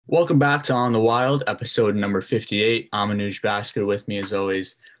Welcome back to On the Wild, episode number 58. I'm Anuj Bhaskar. With me, as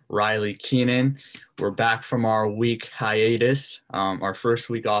always, Riley Keenan. We're back from our week hiatus, our first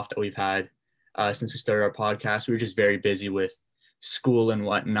week off that we've had since we started our podcast. We were just very busy with school and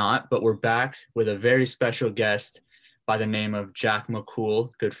whatnot, but we're back with a very special guest by the name of Jack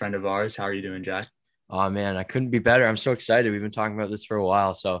McCool, good friend of ours. How are you doing, Jack? Oh man, I couldn't be better. I'm so excited. We've been talking about this for a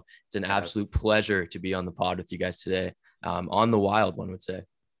while, so it's an absolute pleasure to be on the pod with you guys today. On the Wild, one would say.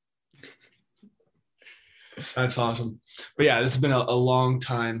 That's awesome. But yeah, this has been a long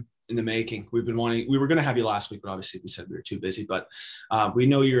time in the making. We were going to have you last week, but obviously we said we were too busy. But we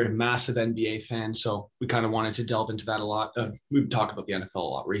know you're a massive NBA fan, so we kind of wanted to delve into that a lot. We've talked about the NFL a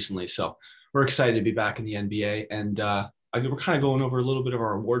lot recently, so we're excited to be back in the NBA. And I think we're kind of going over a little bit of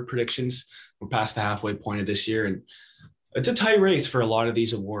our award predictions. We're past the halfway point of this year, and it's a tight race for a lot of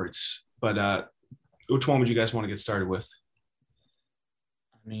these awards. But which one would you guys want to get started with?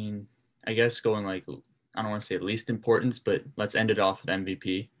 I mean, I guess going I don't want to say least importance, but let's end it off with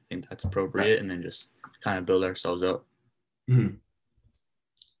MVP. I think that's appropriate, and then just kind of build ourselves up. Mm-hmm.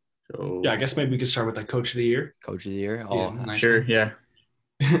 So yeah, I guess maybe we could start with Coach of the Year. Coach of the Year. Oh, yeah, nice sure, one. Yeah.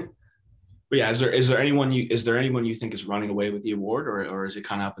 But yeah, is there anyone you think is running away with the award, or is it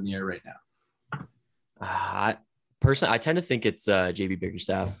kind of up in the air right now? Personally, I tend to think it's JB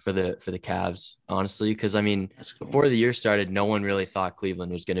Bickerstaff for the Cavs, honestly, because I mean, before the year started, no one really thought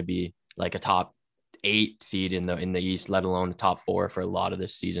Cleveland was going to be like a top 8 seed in the East, let alone the top 4 for a lot of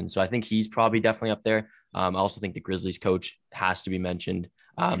this season. So I think he's probably definitely up there. I also think the Grizzlies coach has to be mentioned.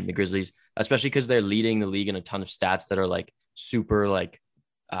 The Grizzlies, especially because they're leading the league in a ton of stats that are like super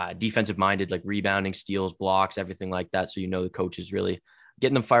defensive minded, like rebounding, steals, blocks, everything like that. So the coach is really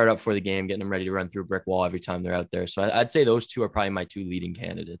getting them fired up for the game, getting them ready to run through a brick wall every time they're out there. So I'd say those two are probably my 2 leading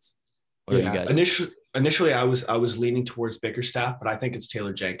candidates. What are you guys? Initially, I was leaning towards Bickerstaff, but I think it's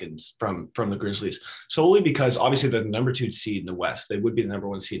Taylor Jenkins from the Grizzlies, solely because obviously they're the number 2 seed in the West. They would be the number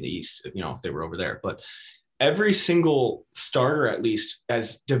 1 seed in the East, if they were over there. But every single starter, at least,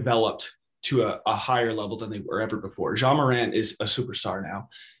 has developed to a higher level than they were ever before. Ja Morant is a superstar now.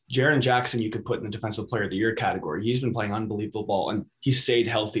 Jaren Jackson, you could put in the Defensive Player of the Year category. He's been playing unbelievable ball, and he stayed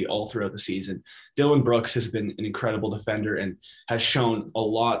healthy all throughout the season. Dillon Brooks has been an incredible defender and has shown a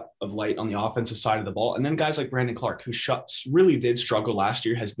lot of light on the offensive side of the ball. And then guys like Brandon Clark, who really did struggle last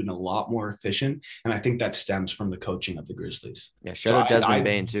year, has been a lot more efficient. And I think that stems from the coaching of the Grizzlies. Yeah, shout out Desmond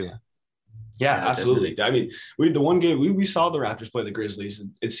Bane too. Yeah, absolutely. Definitely. I mean, the one game we saw the Raptors play the Grizzlies, and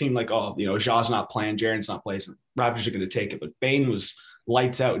it seemed like, Ja's not playing, Jaren's not playing, so Raptors are going to take it. But Bane was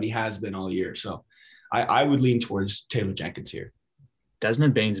lights out, and he has been all year. So I would lean towards Taylor Jenkins here.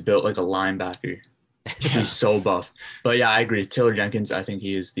 Desmond Bane's built like a linebacker. Yeah. He's so buff. But yeah, I agree. Taylor Jenkins, I think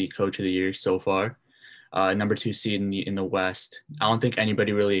he is the Coach of the Year so far. Number 2 seed in the West. I don't think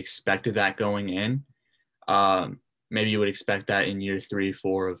anybody really expected that going in. Maybe you would expect that in year 3,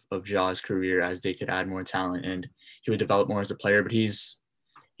 4 of Ja's career, as they could add more talent and he would develop more as a player. But he's,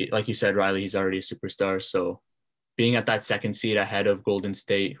 like you said, Riley, he's already a superstar. So being at that 2nd seed ahead of Golden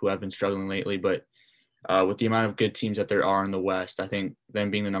State, who have been struggling lately, but with the amount of good teams that there are in the West, I think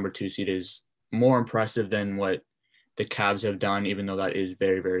them being the number 2 seed is more impressive than what the Cavs have done, even though that is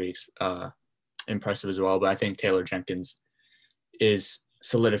very, very impressive as well. But I think Taylor Jenkins is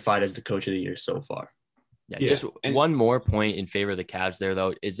solidified as the Coach of the Year so far. Yeah, just one more point in favor of the Cavs there,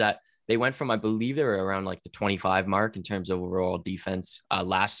 though, is that they went from, I believe they were around like the 25 mark in terms of overall defense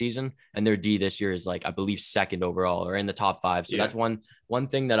last season. And their D this year is like, I believe, 2nd overall or in the top 5. So that's one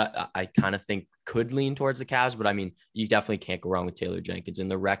thing that I kind of think could lean towards the Cavs. But I mean, you definitely can't go wrong with Taylor Jenkins,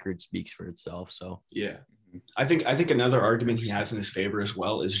 and the record speaks for itself. So, yeah, I think another argument he has in his favor as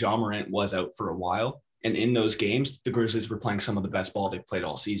well is Ja Morant was out for a while. And in those games, the Grizzlies were playing some of the best ball they've played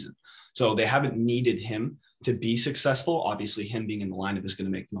all season. So they haven't needed him to be successful. Obviously, him being in the lineup is going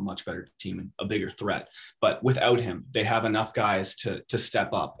to make them a much better team and a bigger threat. But without him, they have enough guys to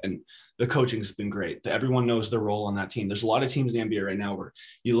step up. And the coaching has been great. Everyone knows their role on that team. There's a lot of teams in the NBA right now where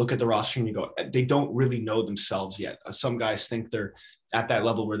you look at the roster and you go, they don't really know themselves yet. Some guys think they're at that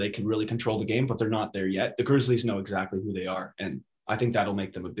level where they can really control the game, but they're not there yet. The Grizzlies know exactly who they are. And I think that'll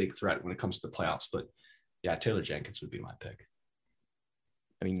make them a big threat when it comes to the playoffs. But yeah, Taylor Jenkins would be my pick.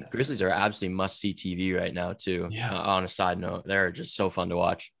 I mean, Grizzlies are absolutely must-see TV right now, too. Yeah. On a side note, they're just so fun to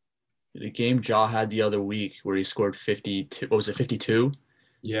watch. The game Ja had the other week where he scored 52, what was it, 52?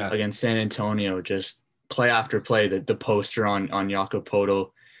 Yeah. Against San Antonio, just play after play, the poster on Jakob Poeltl,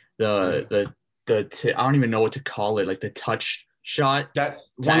 I don't even know what to call it, like the touch shot. That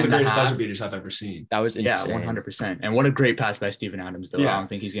one of the greatest 10.5. buzzer beaters I've ever seen. That was Yeah, insane. 100%. And what a great pass by Steven Adams, though. Yeah. I don't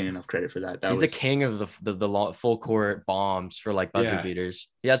think he's getting enough credit for that. He's the king of the full court bombs for like buzzer beaters.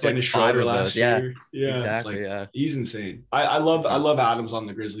 He has like Dennis 5 Schroeder of last those. Yeah, year. Yeah, exactly. Yeah, he's insane. I love Adams on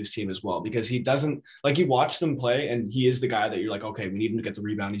the Grizzlies team as well, because he doesn't, like, you watch them play and he is the guy that you're like, okay, we need him to get the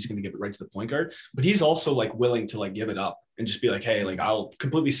rebound. He's going to give it right to the point guard, but he's also like willing to like give it up and just be like, hey, like I'll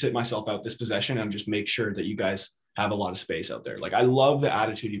completely sit myself out this possession and just make sure that you guys have a lot of space out there. Like, I love the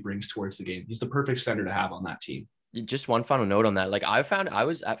attitude he brings towards the game. He's the perfect center to have on that team. just one final note on that. Like I found I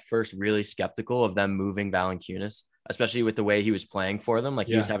was at first really skeptical of them moving Valanciunas, especially with the way he was playing for them. Like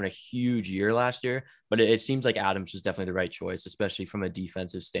he was having a huge year last year, but it seems like Adams was definitely the right choice, especially from a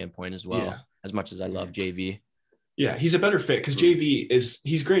defensive standpoint as well, as much as I love JV. Yeah, he's a better fit because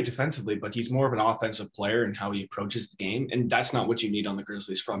he's great defensively, but he's more of an offensive player in how he approaches the game. And that's not what you need on the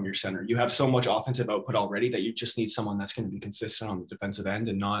Grizzlies from your center. You have so much offensive output already that you just need someone that's going to be consistent on the defensive end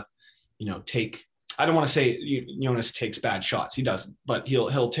and not, I don't want to say Jonas takes bad shots. He doesn't, but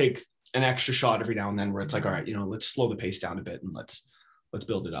he'll take an extra shot every now and then where it's like, all right, let's slow the pace down a bit and let's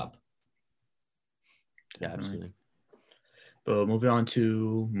build it up. Yeah, absolutely. But moving on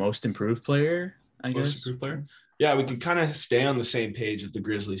to most improved player, I guess. Most improved player. Yeah, we can kind of stay on the same page of the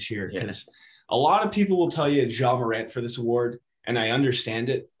Grizzlies here because a lot of people will tell you Ja Morant for this award, and I understand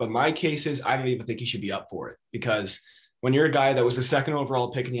it. But my case is I don't even think he should be up for it because when you're a guy that was the second overall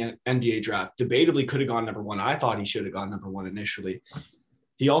pick in the NBA draft, debatably could have gone number 1. I thought he should have gone number 1 initially.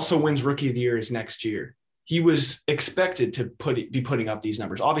 He also wins Rookie of the Year his next year. He was expected to be putting up these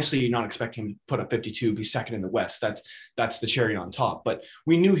numbers. Obviously, you're not expecting him to put up 52, be second in the West. That's the cherry on top. But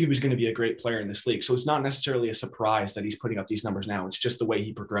we knew he was going to be a great player in this league. So it's not necessarily a surprise that he's putting up these numbers now. It's just the way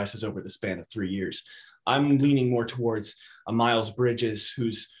he progresses over the span of 3 years. I'm leaning more towards a Miles Bridges,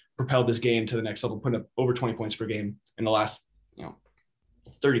 who's propelled this game to the next level, putting up over 20 points per game in the last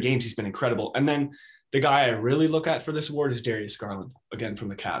 30 games. He's been incredible. And then the guy I really look at for this award is Darius Garland, again, from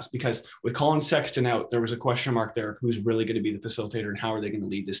the Cavs, because with Colin Sexton out, there was a question mark there of who's really going to be the facilitator and how are they going to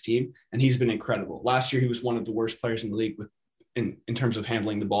lead this team. And he's been incredible. Last year, he was one of the worst players in the league in terms of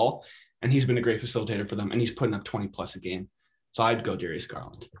handling the ball. And he's been a great facilitator for them. And he's putting up 20 plus a game. So I'd go Darius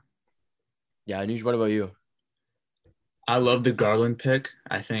Garland. Yeah. Anuj, what about you? I love the Garland pick.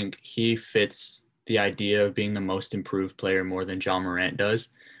 I think he fits the idea of being the most improved player more than Ja Morant does.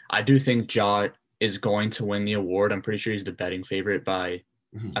 I do think Ja is going to win the award. I'm pretty sure he's the betting favorite by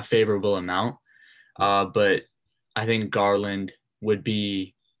a favorable amount. But I think Garland would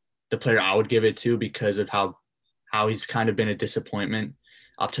be the player I would give it to because of how he's kind of been a disappointment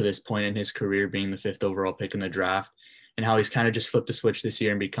up to this point in his career, being the 5th overall pick in the draft, and how he's kind of just flipped the switch this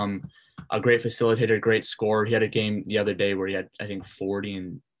year and become a great facilitator, great scorer. He had a game the other day where he had, I think, 40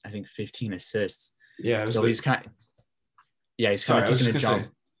 and I think 15 assists. Yeah. So he's kind of taking a jump.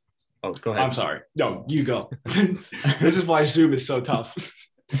 Oh, go ahead. I'm sorry. No, you go. This is why Zoom is so tough.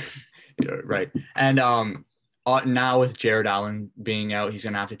 Right. And now with Jared Allen being out, he's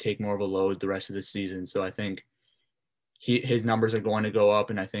going to have to take more of a load the rest of the season. So I think his numbers are going to go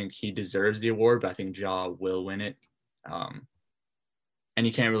up, and I think he deserves the award, but I think Ja will win it. And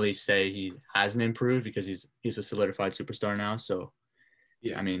you can't really say he hasn't improved because he's a solidified superstar now. So,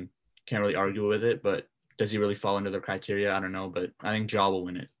 yeah, I mean, can't really argue with it, but does he really fall into the criteria? I don't know, but I think Ja will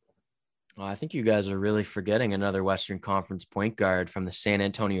win it. Well, I think you guys are really forgetting another Western Conference point guard from the San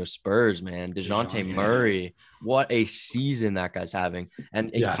Antonio Spurs, man. DeJounte Murray. What a season that guy's having. And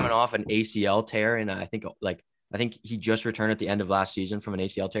he's coming off an ACL tear. And I think he just returned at the end of last season from an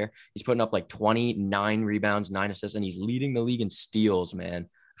ACL tear. He's putting up like 29 rebounds, 9 assists, and he's leading the league in steals, man.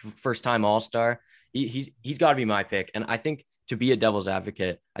 First time All-Star. He's got to be my pick. And I think to be a devil's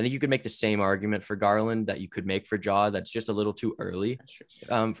advocate, I think you could make the same argument for Garland that you could make for Ja. That's just a little too early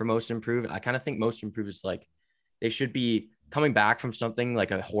for most improved. I kind of think most improved is like they should be coming back from something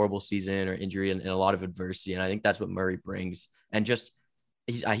like a horrible season or injury and a lot of adversity. And I think that's what Murray brings. And just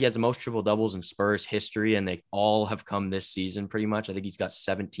he has the most triple doubles in Spurs history, and they all have come this season pretty much. I think he's got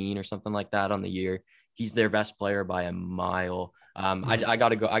 17 or something like that on the year. He's their best player by a mile. I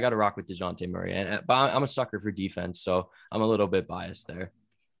gotta rock with DeJounte Murray, but I'm a sucker for defense, so I'm a little bit biased there.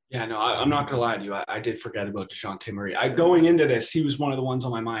 Yeah, no, I'm not gonna lie to you. I did forget about DeJounte Murray. Going into this, he was one of the ones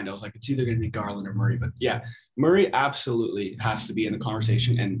on my mind. I was like, it's either gonna be Garland or Murray, but yeah, Murray absolutely has to be in the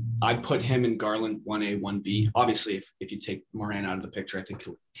conversation, and I'd put him and Garland 1A, 1B. Obviously, if you take Morant out of the picture, I think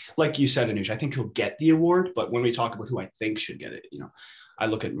like you said, Anuj, I think he'll get the award. But when we talk about who I think should get it, I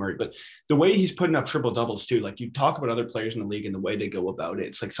look at Murray. But the way he's putting up triple doubles too, like you talk about other players in the league and the way they go about it,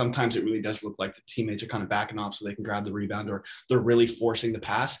 it's like sometimes it really does look like the teammates are kind of backing off so they can grab the rebound, or they're really forcing the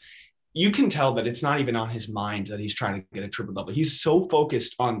pass. you can tell that it's not even on his mind that he's trying to get a triple double. He's so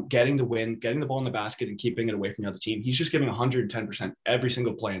focused on getting the win, getting the ball in the basket, and keeping it away from the other team. He's just giving 110% every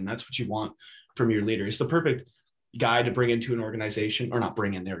single play, and that's what you want from your leader. It's the perfect guy to bring into an organization, or not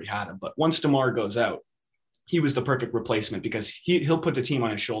bring in, they already had him. But once DeMar goes out, he was the perfect replacement because he'll put the team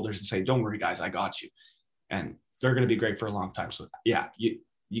on his shoulders and say, "Don't worry, guys, I got you," and they're going to be great for a long time. So yeah,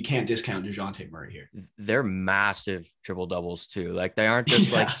 you can't discount DeJounte Murray here. They're massive triple doubles too. Like they aren't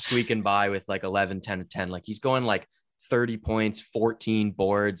just like squeaking by with like 11, 10, 10. Like he's going like 30 points, 14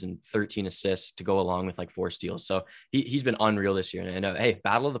 boards, and 13 assists to go along with like 4 steals. So he's been unreal this year. And hey,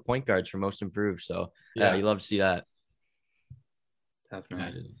 battle of the point guards for most improved. So yeah, you love to see that.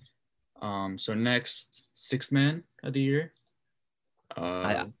 Definitely. So next, 6th man of the year.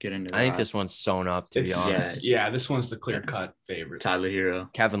 Get into that. I think this one's sewn up, to be honest. Yeah, this one's the clear-cut favorite. Tyler Hero.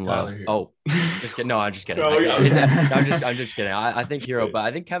 Kevin Love. Hero. Oh, just kidding. No, I'm just kidding. No, I'm just kidding. I think Hero, but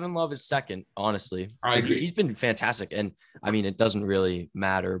I think Kevin Love is second, honestly. I agree. He's been fantastic. And I mean, it doesn't really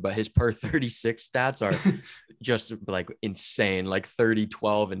matter, but his per 36 stats are just like insane, like 30,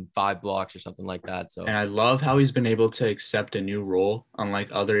 12, and 5 blocks or something like that. So, and I love how he's been able to accept a new role, unlike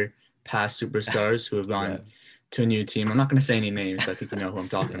other past superstars who have gone to a new team. I'm not going to say any names, but I think you know who I'm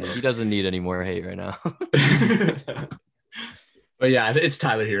talking about. He doesn't need any more hate right now. But yeah, it's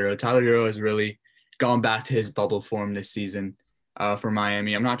Tyler Hero. Tyler Hero has really gone back to his bubble form this season for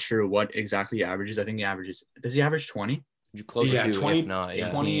Miami. I'm not sure what exactly he averages. I think he averages – does he average 20? Close to 20, if not.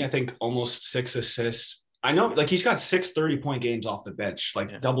 Yeah. 20, I think almost 6 assists. I know, like, he's got 6 30-point games off the bench,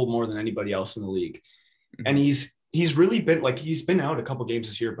 double more than anybody else in the league. Mm-hmm. And he's really been, like, he's been out a couple games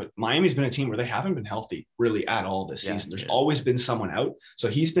this year, but Miami's been a team where they haven't been healthy really at all this season. There's always been someone out. So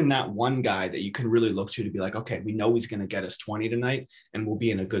he's been that one guy that you can really look to be like, okay, we know he's going to get us 20 tonight and we'll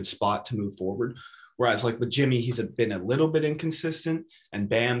be in a good spot to move forward. Whereas like with Jimmy, he's been a little bit inconsistent, and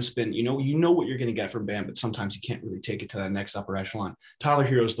Bam's been, you know what you're going to get from Bam, but sometimes you can't really take it to that next upper echelon. Tyler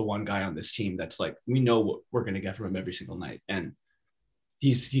Hero's the one guy on this team that's like, we know what we're going to get from him every single night. And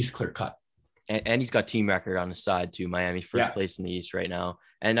he's clear cut. And he's got team record on his side too. Miami first place in the East right now.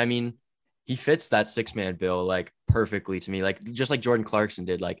 And I mean, he fits that 6-man bill like perfectly to me. Like just like Jordan Clarkson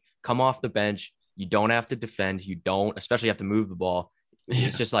did, like come off the bench. You don't have to defend. You don't, especially have to move the ball.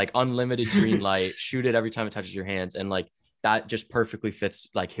 It's just like unlimited green light, shoot it every time it touches your hands. And like that just perfectly fits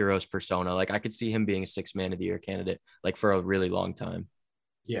like Hero's persona. Like I could see him being a 6-man of the year candidate, like for a really long time.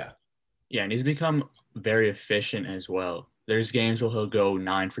 Yeah. Yeah. And he's become very efficient as well. There's games where he'll go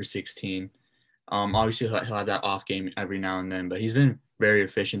 9 for 16. Obviously he'll have that off game every now and then, but he's been very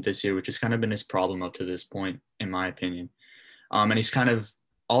efficient this year, which has kind of been his problem up to this point, in my opinion. And he's kind of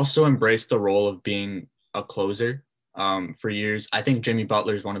also embraced the role of being a closer. For years. I think Jimmy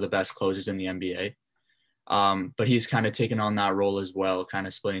Butler is one of the best closers in the NBA. But he's kind of taken on that role as well, kind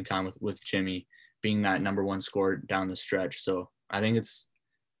of splitting time with Jimmy, being that number one scorer down the stretch. So I think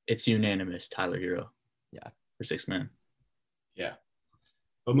it's unanimous, Tyler Hero. Yeah. For 6-man. Yeah.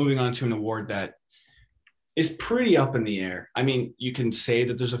 But moving on to an award that is pretty up in the air. I mean, you can say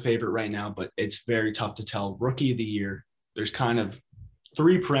that there's a favorite right now, but it's very tough to tell. Rookie of the year, there's kind of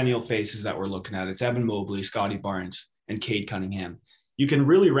 3 perennial faces that we're looking at. It's Evan Mobley, Scotty Barnes, and Cade Cunningham. You can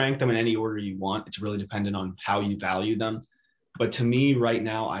really rank them in any order you want. It's really dependent on how you value them. But to me right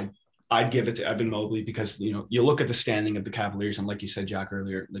now, I'd give it to Evan Mobley because, you look at the standing of the Cavaliers, and like you said, Jack,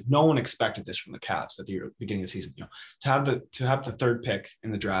 earlier, like no one expected this from the Cavs at the beginning of the season. To have the 3rd pick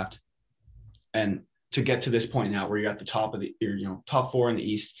in the draft and to get to this point now where you're at the top of top 4 in the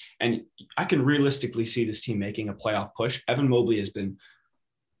East, and I can realistically see this team making a playoff push. Evan Mobley has been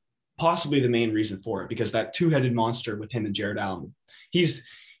possibly the main reason for it, because that 2-headed monster with him and Jared Allen,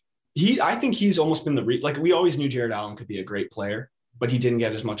 I think he's almost been like we always knew Jared Allen could be a great player, but he didn't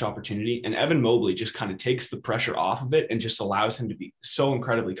get as much opportunity. And Evan Mobley just kind of takes the pressure off of it and just allows him to be so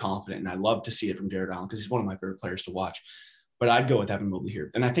incredibly confident. And I love to see it from Jared Allen because he's one of my favorite players to watch. But I'd go with Evan Mobley here.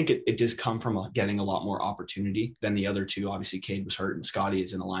 And I think it does come from getting a lot more opportunity than the other two. Obviously, Cade was hurt and Scotty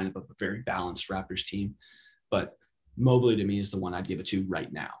is in a lineup of a very balanced Raptors team. But Mobley to me is the one I'd give it to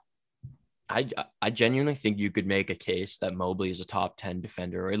right now. I genuinely think you could make a case that Mobley is a top 10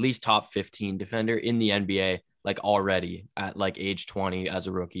 defender, or at least top 15 defender in the NBA, like already at like age 20 as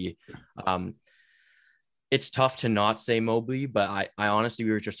a rookie. It's tough to not say Mobley, but I honestly,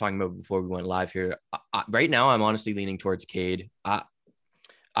 we were just talking about before we went live here. Right now, I'm honestly leaning towards Cade.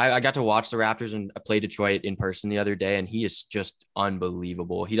 I got to watch the Raptors and play Detroit in person the other day, and he is just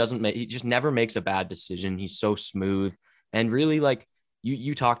unbelievable. He just never makes a bad decision. He's so smooth, and really like,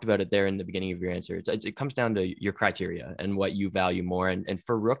 You talked about it there in the beginning of your answer. It comes down to your criteria and what you value more. And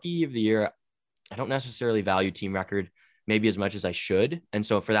for rookie of the year, I don't necessarily value team record. maybe as much as I should. And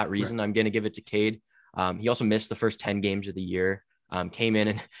so for that reason, I'm going to give it to Cade. He also missed the first 10 games of the year. Came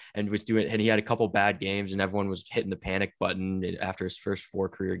in and was doing, and he had a couple bad games, and everyone was hitting the panic button after his first 4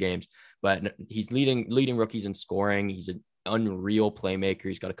 career games. But he's leading rookies in scoring. He's an unreal playmaker.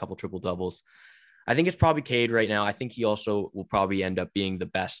 He's got a couple triple doubles. I think it's probably Cade right now. I think he also will probably end up being the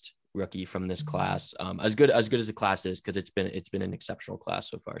best rookie from this class. As good as the class is, because it's been an exceptional class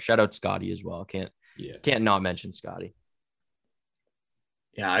so far. Shout out Scotty as well. Can't not mention Scotty.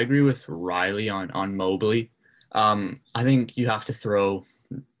 Yeah, I agree with Riley on Mobley. I think you have to throw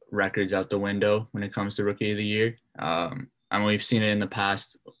records out the window when it comes to Rookie of the Year. I mean, we've seen it in the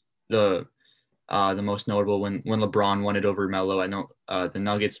past. The most notable when LeBron won it over Melo. I know the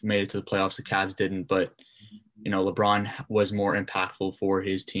Nuggets made it to the playoffs. The Cavs didn't, but LeBron was more impactful for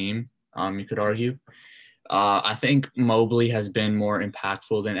his team. You could argue. I think Mobley has been more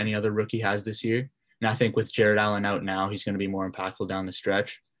impactful than any other rookie has this year. And I think with Jared Allen out now, he's going to be more impactful down the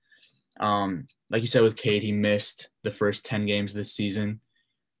stretch. Like you said with Cade, he missed the first 10 games this season.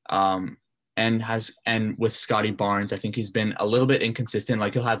 And with Scotty Barnes, I think he's been a little bit inconsistent.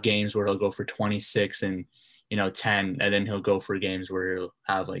 Like he'll have games where he'll go for 26 and 10, and then he'll go for games where he'll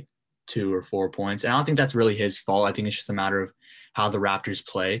have like 2 or 4 points. And I don't think that's really his fault. I think it's just a matter of how the Raptors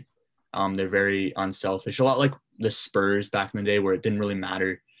play. They're very unselfish, a lot like the Spurs back in the day, where it didn't really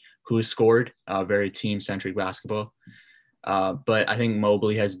matter who scored. Very team-centric basketball. But I think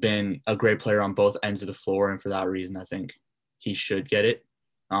Mobley has been a great player on both ends of the floor, and for that reason, I think he should get it.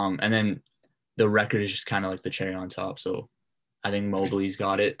 And then the record is just kind of like the cherry on top. So I think Mobley's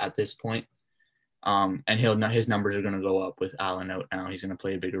got it at this point. And his numbers are going to go up with Allen out now. He's going to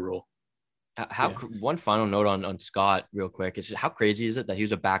play a bigger role. One final note on Scott real quick is how crazy is it that he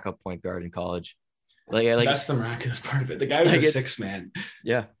was a backup point guard in college? Like that's the miraculous part of it. The guy was a 6 man.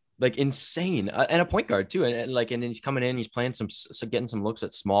 Yeah. Like insane, and a point guard too, and then he's coming in, he's playing getting some looks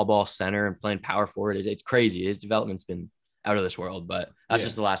at small ball center and playing power forward. It's crazy. His development's been out of this world, but that's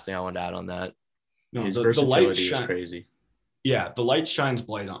just the last thing I wanted to add on that. No, his versatility is crazy. Yeah, the light shines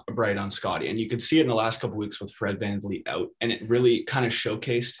bright on Scotty, and you could see it in the last couple of weeks with Fred VanVleet out, and it really kind of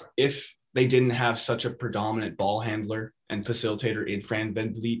showcased if they didn't have such a predominant ball handler and facilitator in Fred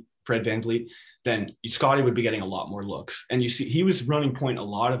VanVleet, then Scotty would be getting a lot more looks. And you see, he was running point a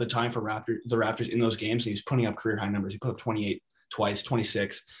lot of the time for the Raptors in those games. And he was putting up career high numbers. He put up 28 twice,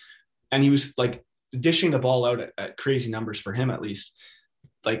 26. And he was like dishing the ball out at crazy numbers for him, at least.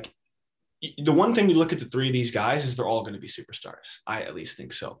 Like the one thing you look at the 3 of these guys is they're all going to be superstars. I at least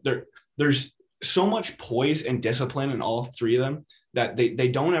think so. There's so much poise and discipline in all 3 of them that they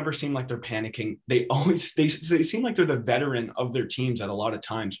don't ever seem like they're panicking. They seem like they're the veteran of their teams at a lot of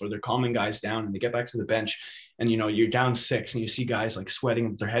times, where they're calming guys down and they get back to the bench and, you're down 6 and you see guys like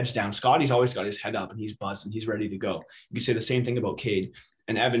sweating with their heads down. Scotty's always got his head up and he's buzzed and he's ready to go. You can say the same thing about Cade,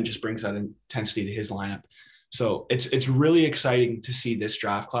 and Evan just brings that intensity to his lineup. So it's really exciting to see this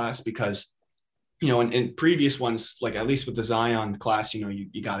draft class because, in previous ones, like at least with the Zion class,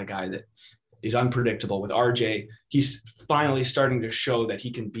 you got a guy that he's unpredictable. With RJ, he's finally starting to show that he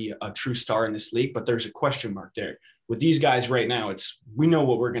can be a true star in this league, but there's a question mark there. With these guys right now, we know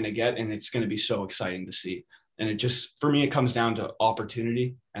what we're going to get, and it's going to be so exciting to see. And it just, for me, it comes down to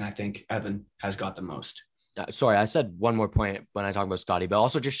opportunity, and I think Evan has got the most. Sorry, I said one more point when I talk about Scotty, but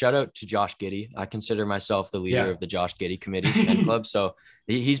also just shout out to Josh Giddey. I consider myself the leader of the Josh Giddey committee and club. So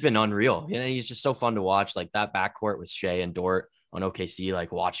he's been unreal. He's just so fun to watch. Like that backcourt with Shea and Dort on OKC,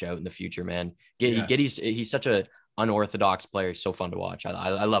 like watch out in the future, man. Giddey's he's such a unorthodox player. He's so fun to watch.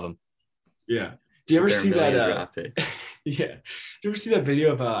 I love him. Yeah. Do you ever see that? Yeah. Do you ever see that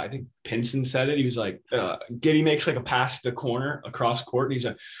video of I think Pinson said it? He was like, Giddey makes like a pass to the corner across court, and he's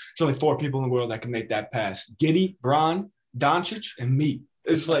like, there's only 4 people in the world that can make that pass: Giddey, Bron, Doncic, and me.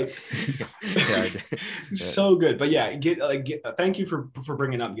 It's like so good. But yeah, thank you for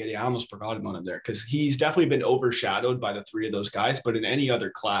bringing up Giddey. I almost forgot about him there because he's definitely been overshadowed by the 3 of those guys. But in any other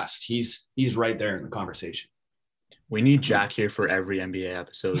class, he's right there in the conversation. We need Jack here for every NBA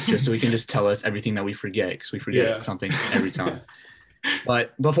episode, just so he can just tell us everything that we forget, because we forget something every time.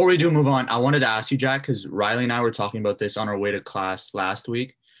 But before we do move on, I wanted to ask you, Jack, because Riley and I were talking about this on our way to class last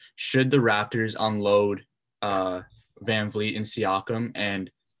week. Should the Raptors unload VanVleet and Siakam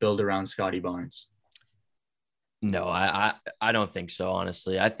and build around Scotty Barnes? No, I don't think so,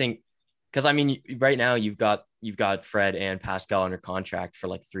 honestly. I think because right now you've got Fred and Pascal under contract for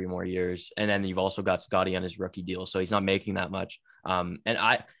like 3 more years, and then you've also got Scotty on his rookie deal, so he's not making that much. And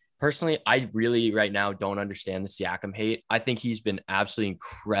I personally, I really right now don't understand the Siakam hate. I think he's been absolutely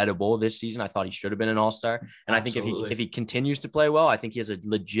incredible this season. I thought he should have been an all-star, and I think if he continues to play well, I think he has a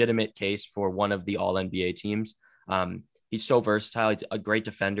legitimate case for one of the All NBA teams. He's so versatile. He's a great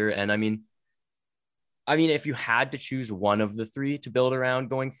defender. And I mean, if you had to choose one of the three to build around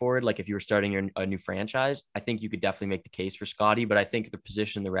going forward, like if you were starting a new franchise, I think you could definitely make the case for Scotty. But I think the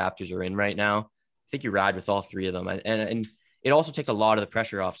position the Raptors are in right now, I think you ride with all three of them. And it also takes a lot of the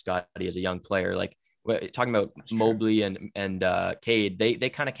pressure off Scotty as a young player. Like talking about Mobley and Cade, they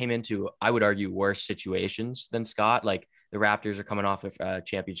kind of came into, I would argue, worse situations than Scott. Like the Raptors are coming off a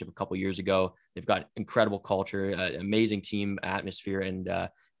championship a couple years ago. They've got incredible culture, amazing team atmosphere, and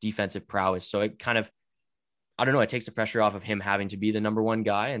defensive prowess. So it kind of, I don't know, it takes the pressure off of him having to be the number one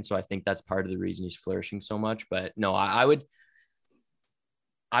guy. And so I think that's part of the reason he's flourishing so much. But no, I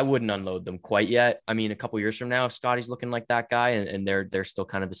wouldn't unload them quite yet. I mean, a couple years from now, if Scotty's looking like that guy and they're still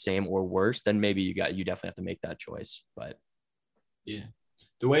kind of the same or worse, then maybe you definitely have to make that choice. But yeah,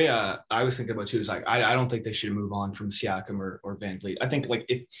 the way I was thinking about too is like, I don't think they should move on from Siakam or Van Vliet. I think like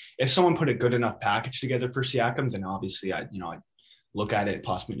if someone put a good enough package together for Siakam, then obviously I'd look at it,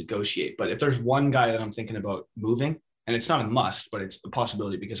 possibly negotiate. But if there's one guy that I'm thinking about moving, and it's not a must, but it's a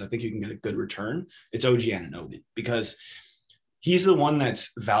possibility because I think you can get a good return, it's OG Anunoby, because he's the one that's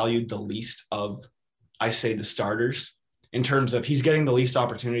valued the least of, I say, the starters, in terms of he's getting the least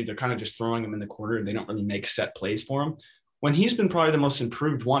opportunity. They're kind of just throwing him in the corner and they don't really make set plays for him. When he's been probably the most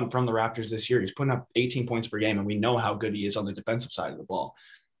improved one from the Raptors this year, he's putting up 18 points per game, and we know how good he is on the defensive side of the ball.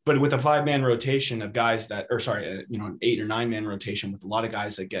 But with a 5-man rotation of guys an 8 or 9-man rotation with a lot of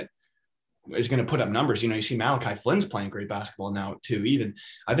guys that is going to put up numbers. You see Malachi Flynn's playing great basketball now too. Even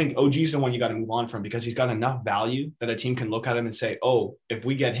I think OG's the one you got to move on from, because he's got enough value that a team can look at him and say, oh, if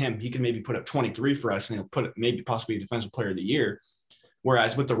we get him, he can maybe put up 23 for us and he'll put it maybe possibly a defensive player of the year.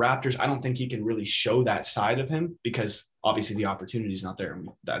 Whereas with the Raptors, I don't think he can really show that side of him, because obviously the opportunity is not there. And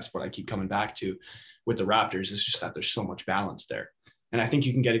that's what I keep coming back to with the Raptors. It's just that there's so much balance there. And I think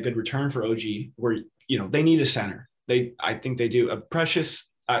you can get a good return for OG where, they need a center. I think they do. Precious,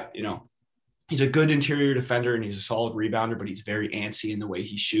 he's a good interior defender and he's a solid rebounder, but he's very antsy in the way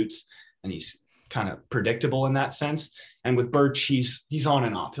he shoots, and he's kind of predictable in that sense. And with Birch, he's on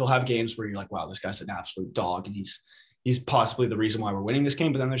and off. He'll have games where you're like, wow, this guy's an absolute dog, and he's possibly the reason why we're winning this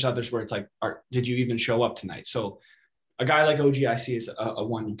game. But then there's others where it's like, did you even show up tonight? So a guy like OG, I see as a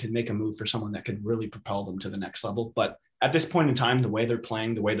one you can make a move for someone that could really propel them to the next level. But at this point in time, the way they're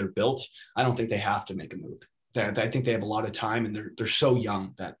playing, the way they're built, I don't think they have to make a move. I think they have a lot of time, and they're so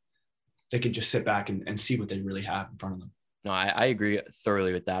young that they could just sit back and see what they really have in front of them. No, I agree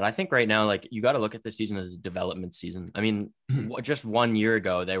thoroughly with that. I think right now, like, you got to look at the season as a development season. I mean, just 1 year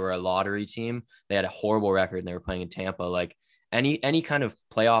ago, they were a lottery team. They had a horrible record and they were playing in Tampa. Like any kind of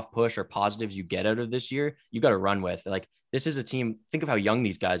playoff push or positives you get out of this year, you got to run with. Like, this is a team. Think of how young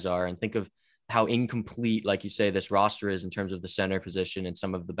these guys are, and think of how incomplete, like you say, this roster is in terms of the center position and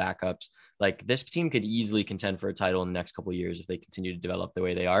some of the backups. Like, this team could easily contend for a title in the next couple of years if they continue to develop the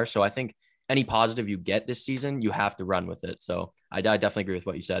way they are. So I think any positive you get this season, you have to run with it. So I definitely agree with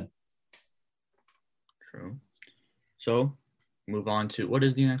what you said. True. So move on to, what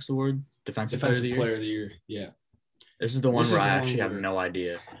is the next award? Defensive Player of the Year. Yeah. This is the one where I actually have no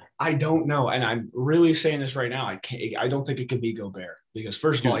idea. I don't know. And I'm really saying this right now. I don't think it could be Gobert, because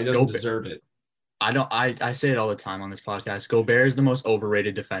first of all, he doesn't deserve it. I say it all the time on this podcast. Gobert is the most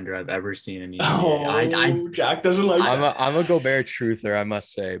overrated defender I've ever seen in the NBA. Jack doesn't like that. I'm a Gobert truther, I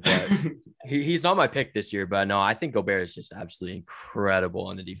must say, but he's not my pick this year. But no, I think Gobert is just absolutely incredible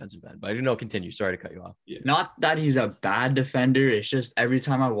on the defensive end. But continue. Sorry to cut you off. Yeah. Not that he's a bad defender. It's just every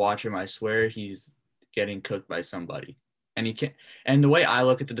time I watch him, I swear he's getting cooked by somebody. And he can't. And the way I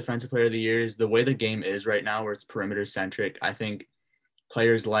look at the Defensive Player of the Year is the way the game is right now, where it's perimeter centric. I think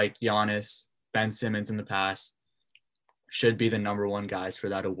players like Giannis, Ben Simmons in the past should be the number one guys for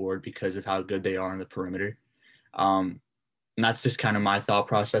that award because of how good they are on the perimeter. And that's just kind of my thought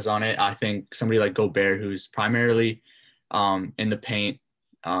process on it. I think somebody like Gobert, who's primarily in the paint,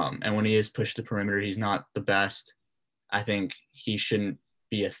 and when he is pushed to the perimeter, he's not the best. I think he shouldn't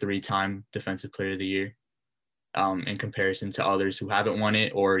be a 3-time Defensive Player of the Year in comparison to others who haven't won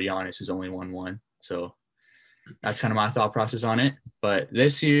it, or Giannis, who's only won one. So that's kind of my thought process on it. But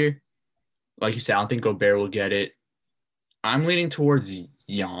this year, like you said, I don't think Gobert will get it. I'm leaning towards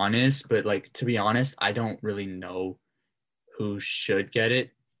Giannis, but to be honest, I don't really know who should get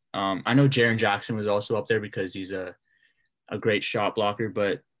it. I know Jaren Jackson was also up there because he's a great shot blocker,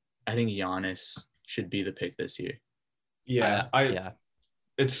 but I think Giannis should be the pick this year. Yeah,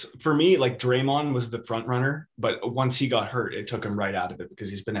 It's for me, Draymond was the front runner, but once he got hurt, it took him right out of it because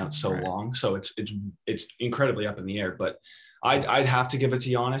he's been out so long. So it's incredibly up in the air. But I'd have to give it to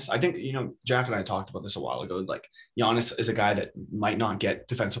Giannis. I think, Jack and I talked about this a while ago. Like, Giannis is a guy that might not get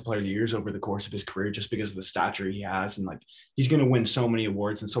Defensive Player of the Years over the course of his career just because of the stature he has. And like, he's going to win so many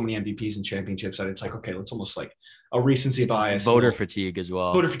awards and so many MVPs and championships that it's like, okay, it's almost like a recency bias. Voter fatigue as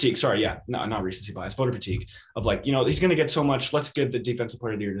well. Voter fatigue. Sorry. Yeah. No, not recency bias, voter fatigue of like, he's going to get so much. Let's give the Defensive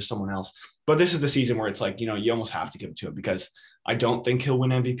Player of the Year to someone else. But this is the season where it's like, you almost have to give it to him because I don't think he'll win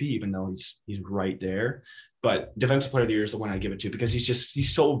MVP, even though he's right there. But Defensive Player of the Year is the one I give it to because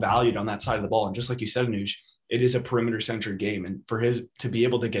he's so valued on that side of the ball. And just like you said, Anuj, it is a perimeter-centered game. And for his to be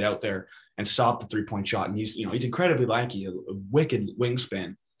able to get out there and stop the three-point shot, and he's incredibly lanky, a wicked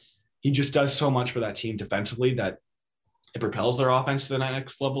wingspan. He just does so much for that team defensively that it propels their offense to the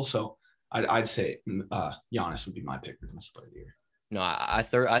next level. So I'd say Giannis would be my pick for Defensive Player of the Year. No, I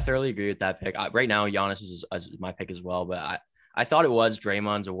thoroughly agree with that pick. Right now, Giannis is my pick as well, but I thought it was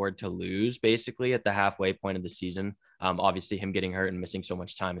Draymond's award to lose basically at the halfway point of the season. Obviously, him getting hurt and missing so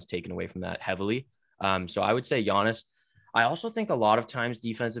much time is taken away from that heavily. So I would say Giannis. I also think a lot of times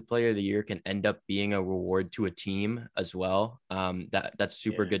Defensive Player of the Year can end up being a reward to a team as well. That's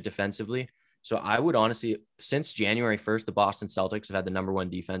super good defensively. So I would honestly, since January 1st, the Boston Celtics have had the number one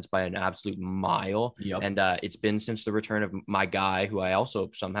defense by an absolute mile. Yep. And it's been since the return of my guy, who I also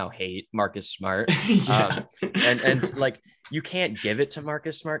somehow hate, Marcus Smart. And like, you can't give it to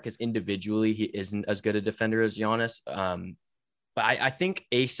Marcus Smart because individually he isn't as good a defender as Giannis. But I think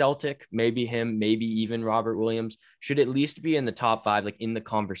a Celtic, maybe him, maybe even Robert Williams, should at least be in the top 5, like in the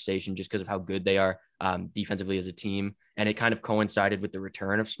conversation, just because of how good they are defensively as a team. And it kind of coincided with the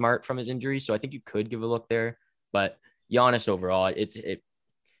return of Smart from his injury. So I think you could give a look there. But Giannis overall,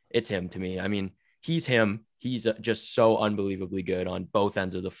 it's him to me. I mean, he's him. He's just so unbelievably good on both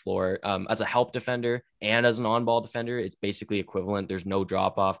ends of the floor. As a help defender and as an on-ball defender, it's basically equivalent. There's no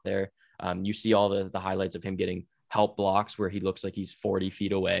drop off there. You see all the highlights of him getting help blocks where he looks like he's 40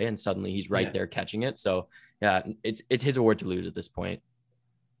 feet away and suddenly he's right there catching it. So yeah, it's his award to lose at this point.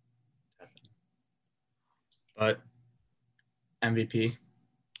 But MVP,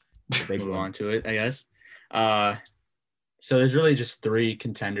 move on to it, I guess. So there's really just 3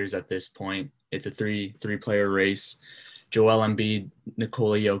 contenders at this point. It's a three-player race: Joel Embiid,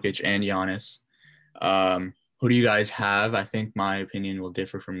 Nikola Jokic, and Giannis. Who do you guys have? I think my opinion will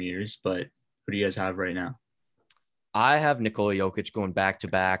differ from yours, but who do you guys have right now? I have Nikola Jokic going back to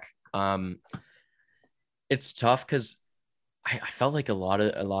back. It's tough because I felt like a lot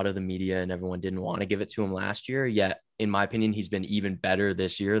of the media and everyone didn't want to give it to him last year. Yet, in my opinion, he's been even better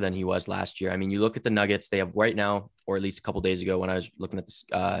this year than he was last year. I mean, you look at the Nuggets; they have right now, or at least a couple of days ago when I was looking at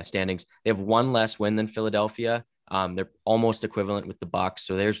the standings, they have 1 less win than Philadelphia. They're almost equivalent with the Bucks.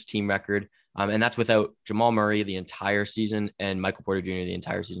 So there's team record. And that's without Jamal Murray the entire season and Michael Porter Jr. the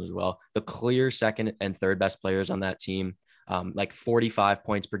entire season as well. The clear second and third best players on that team, like 45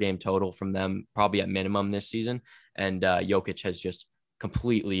 points per game total from them, probably at minimum this season. And Jokic has just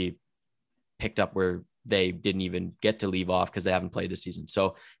completely picked up where they didn't even get to leave off because they haven't played this season.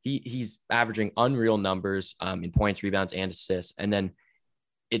 So he's averaging unreal numbers in points, rebounds, and assists. And then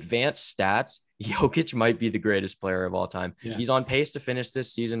advanced stats, Jokic might be the greatest player of all time. Yeah. He's on pace to finish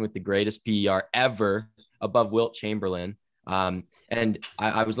this season with the greatest PER ever, above Wilt Chamberlain. And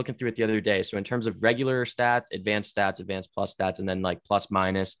I was looking through it the other day. So in terms of regular stats, advanced plus stats, and then like plus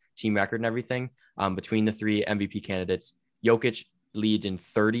minus team record and everything, between the 3 MVP candidates, Jokic leads in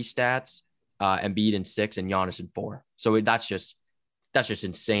 30 stats, Embiid in 6, and Giannis in 4. So that's just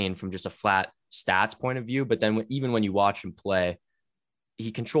insane from just a flat stats point of view. But then even when you watch him play,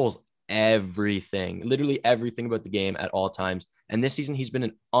 he controls everything, literally everything about the game at all times. And this season, he's been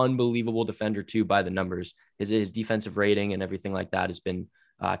an unbelievable defender too by the numbers. His defensive rating and everything like that has been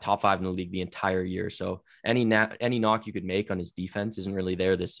top 5 in the league the entire year. So any knock you could make on his defense isn't really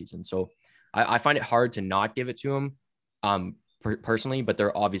there this season. So I find it hard to not give it to him personally, but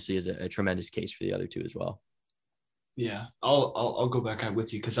there obviously is a tremendous case for the other 2 as well. Yeah, I'll go back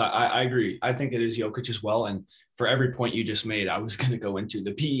with you because I agree. I think it is Jokic as well. And for every point you just made, I was going to go into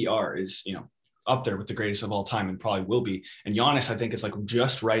the PER is, up there with the greatest of all time and probably will be. And Giannis, I think, is like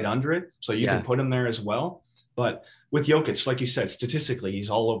just right under it. So you can put him there as well. But with Jokic, like you said, statistically, he's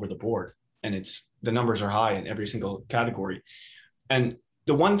all over the board and the numbers are high in every single category. And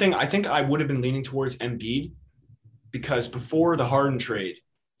the one thing I think I would have been leaning towards Embiid because before the Harden trade,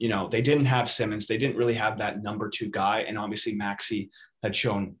 they didn't have Simmons. They didn't really have that number 2 guy. And obviously Maxey had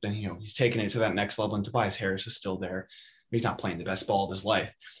shown that, he's taken it to that next level, and Tobias Harris is still there. He's not playing the best ball of his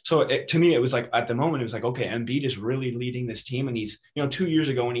life. So to me, it was like, at the moment, it was like, okay, Embiid is really leading this team. And he's, 2 years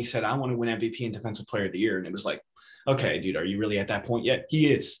ago when he said, I want to win MVP and Defensive Player of the Year. And it was like, okay, dude, are you really at that point yet?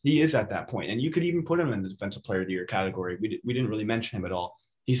 He is at that point. And you could even put him in the defensive player of the year category. We didn't really mention him at all.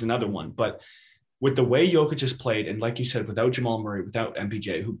 He's another one. But with the way Jokic has played, and like you said, without Jamal Murray, without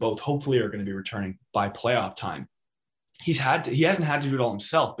MPJ, who both hopefully are going to be returning by playoff time, he hasn't had to do it all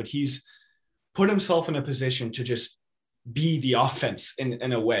himself, but he's put himself in a position to just be the offense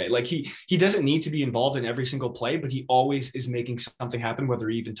in a way. Like he doesn't need to be involved in every single play, but he always is making something happen, whether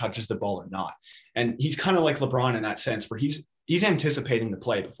he even touches the ball or not. And he's kind of like LeBron in that sense, where he's anticipating the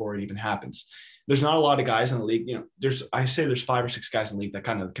play before it even happens. There's not a lot of guys in the league. There's 5 or 6 guys in the league that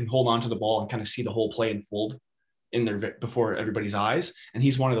kind of can hold on to the ball and kind of see the whole play unfold in their before everybody's eyes. And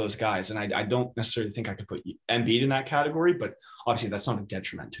he's one of those guys. And I don't necessarily think I could put Embiid in that category, but obviously that's not a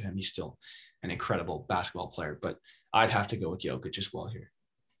detriment to him. He's still an incredible basketball player, but I'd have to go with Jokic as well here.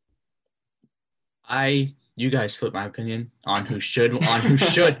 You guys flip my opinion on who should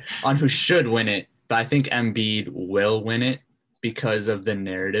win it, but I think Embiid will win it because of the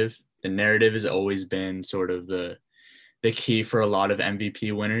narrative. The narrative has always been sort of the key for a lot of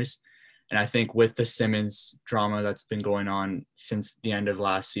MVP winners. And I think with the Simmons drama that's been going on since the end of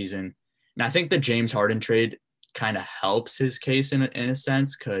last season, and I think the James Harden trade kind of helps his case in a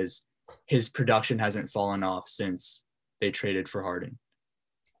sense, because his production hasn't fallen off since they traded for Harden.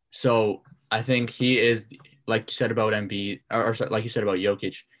 So I think he is, like you said about Embiid, or like you said about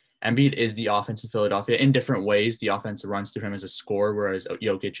Jokic, Embiid is the offense in Philadelphia in different ways. The offense runs through him as a scorer, whereas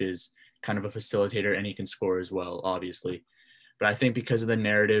Jokic is kind of a facilitator and he can score as well, obviously. But I think because of the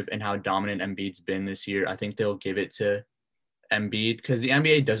narrative and how dominant Embiid's been this year, I think they'll give it to Embiid because the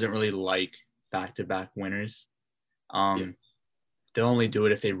NBA doesn't really like back-to-back winners. They'll only do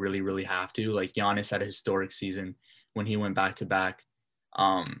it if they really, really have to. Like Giannis had a historic season when he went back-to-back.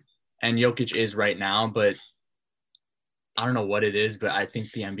 And Jokic is right now, but I don't know what it is, but I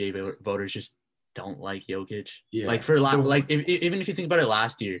think the NBA voters just don't like Jokic. Yeah. Like even if you think about it,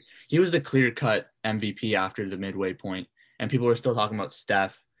 last year, he was the clear-cut MVP after the midway point, and people were still talking about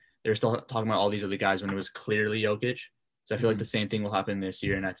Steph. They were still talking about all these other guys when it was clearly Jokic. So I feel like the same thing will happen this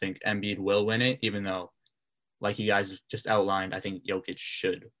year, and I think Embiid will win it, even though, like you guys just outlined, I think Jokic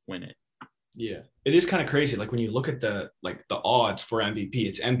should win it. Yeah, it is kind of crazy. Like when you look at the odds for MVP,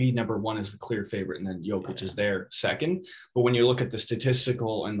 it's Embiid number 1 is the clear favorite, and then Jokic is there second. But when you look at the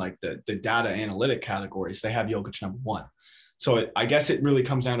statistical and like the data analytic categories, they have Jokic number 1. So I guess it really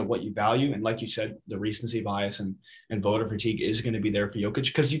comes down to what you value. And like you said, the recency bias and voter fatigue is going to be there for Jokic,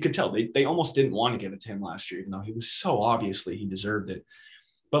 because you could tell they almost didn't want to give it to him last year, even though he was so obviously he deserved it.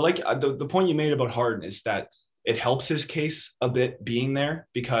 But like the point you made about Harden is that it helps his case a bit being there,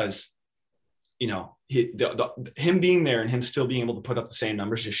 because him being there and him still being able to put up the same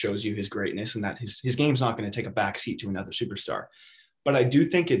numbers just shows you his greatness, and that his game's not going to take a backseat to another superstar. But I do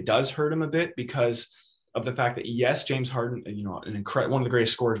think it does hurt him a bit because of the fact that, yes, James Harden, one of the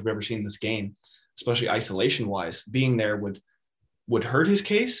greatest scorers we've ever seen in this game, especially isolation wise, being there would hurt his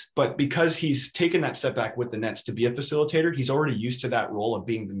case. But because he's taken that step back with the Nets to be a facilitator, he's already used to that role of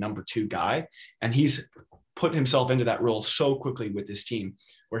being the number 2 guy. And he's put himself into that role so quickly with this team,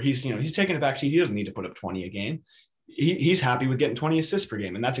 where he's taking a backseat. He doesn't need to put up 20 a game. He's happy with getting 20 assists per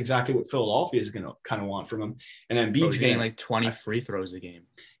game. And that's exactly what Philadelphia is going to kind of want from him. And Embiid's getting like 20 free throws a game.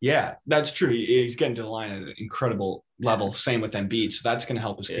 Yeah, that's true. He's getting to the line at an incredible level. Same with Embiid. So that's going to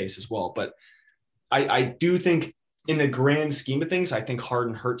help his case as well. But I do think in the grand scheme of things, I think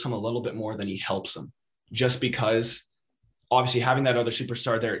Harden hurts him a little bit more than he helps him, just because obviously having that other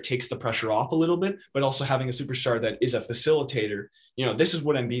superstar there, it takes the pressure off a little bit, but also having a superstar that is a facilitator, this is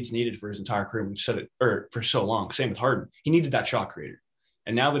what Embiid's needed for his entire career. We've said it for so long. Same with Harden. He needed that shot creator.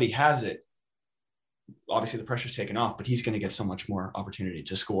 And now that he has it, obviously the pressure's taken off, but he's going to get so much more opportunity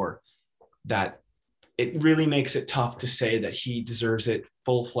to score that it really makes it tough to say that he deserves it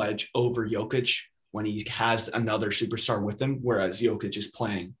full-fledged over Jokic when he has another superstar with him, whereas Jokic is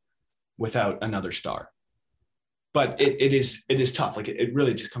playing without another star. But it is tough. Like it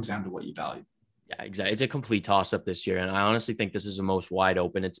really just comes down to what you value. Yeah, exactly. It's a complete toss-up this year. And I honestly think this is the most wide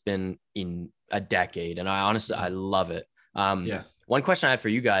open it's been in a decade. And I love it. One question I have for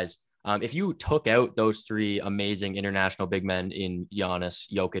you guys, if you took out those 3 amazing international big men in Giannis,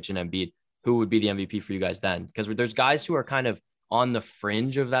 Jokic, and Embiid, who would be the MVP for you guys then? Because there's guys who are kind of on the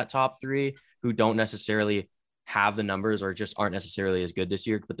fringe of that top 3 who don't necessarily have the numbers or just aren't necessarily as good this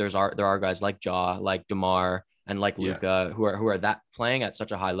year. But there are guys like Ja, like DeMar, and like Luka, who are that playing at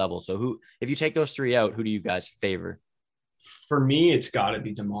such a high level. So if you take those 3 out, who do you guys favor? For me, it's got to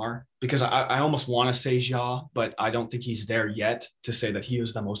be DeMar, because I almost want to say Ja, but I don't think he's there yet to say that he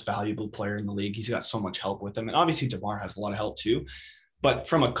was the most valuable player in the league. He's got so much help with him. And obviously DeMar has a lot of help too. But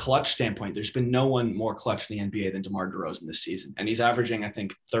from a clutch standpoint, there's been no one more clutch in the NBA than DeMar DeRozan this season. And he's averaging, I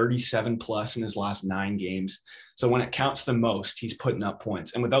think, 37 plus in his last 9 games. So when it counts the most, he's putting up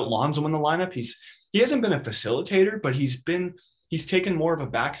points. And without Lonzo in the lineup, he hasn't been a facilitator, but he's taken more of a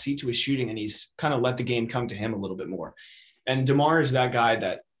backseat to his shooting, and he's kind of let the game come to him a little bit more. And DeMar is that guy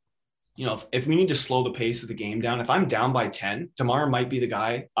that, you know, if we need to slow the pace of the game down, if I'm down by 10, DeMar might be the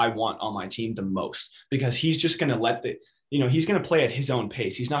guy I want on my team the most, because he's just going to he's going to play at his own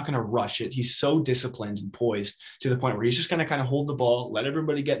pace. He's not going to rush it. He's so disciplined and poised to the point where he's just going to kind of hold the ball, let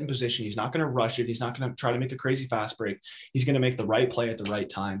everybody get in position. He's not going to rush it. He's not going to try to make a crazy fast break. He's going to make the right play at the right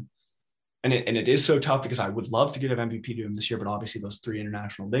time. And it is so tough, because I would love to give MVP to him this year, but obviously those 3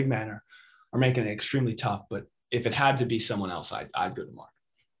 international big men are making it extremely tough. But if it had to be someone else, I'd go to Mark.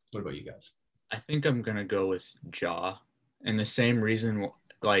 What about you guys? I think I'm going to go with Ja. And the same reason,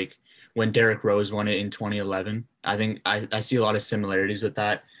 like when Derrick Rose won it in 2011, I think I see a lot of similarities with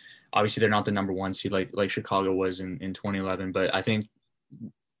that. Obviously, they're not the number 1 seed like Chicago was in 2011, but I think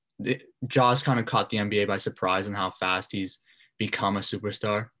Ja's kind of caught the NBA by surprise in how fast he's become a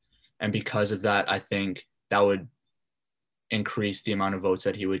superstar. And because of that, I think that would increase the amount of votes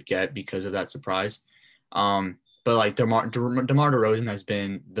that he would get because of that surprise. But like DeMar DeRozan has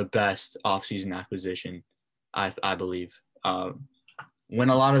been the best offseason acquisition, I believe. When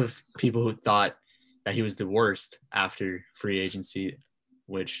a lot of people who thought that he was the worst after free agency,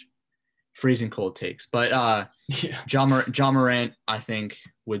 which freezing cold takes. But Ja Morant, I think,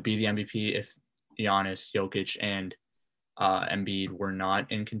 would be the MVP if Giannis, Jokic, and Embiid were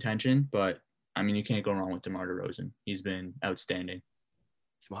not in contention. But I mean, you can't go wrong with DeMar DeRozan. He's been outstanding.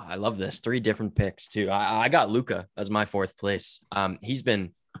 Wow, I love this. 3 different picks too. I got Luka as my 4th place. He's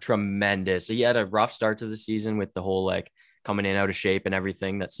been tremendous. He had a rough start to the season with the whole like coming in out of shape and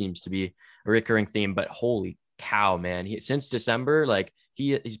everything. That seems to be a recurring theme, but holy cow, man. Since December, like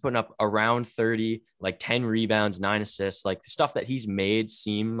he's putting up around 30, like 10 rebounds, 9 assists, like the stuff that he's made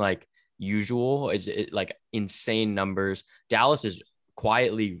seem like usual is like insane numbers. Dallas is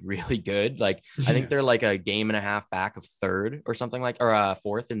quietly really good. Like I think they're like a game and a half back of 3rd or something like, or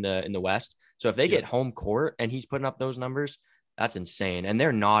 4th in the West. So if they get home court and he's putting up those numbers, that's insane. And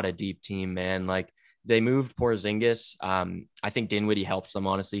they're not a deep team, man. Like they moved Porzingis. I think Dinwiddie helps them.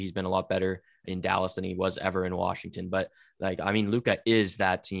 Honestly, he's been a lot better in Dallas than he was ever in Washington. But like, I mean, Luka is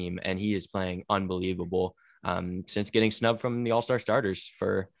that team, and he is playing unbelievable since getting snubbed from the All-Star starters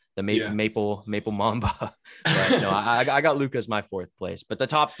for the Maple Mamba. But no, I got Luka as my 4th place. But the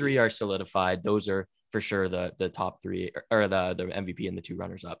top 3 are solidified. Those are for sure the top 3, or the MVP and the 2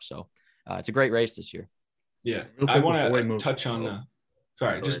 runners up. So it's a great race this year. Yeah, I want to touch on.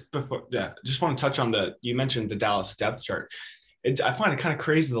 Just want to touch on you mentioned the Dallas depth chart. I find it kind of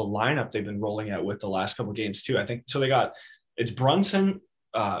crazy the lineup they've been rolling out with the last couple of games too. I think so. It's Brunson,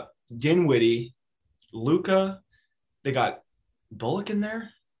 Dinwiddie, Luka. They got Bullock in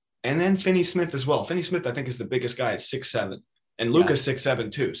there, and then Finney Smith as well. Finney Smith, I think, is the biggest guy at 6'7", and Luka's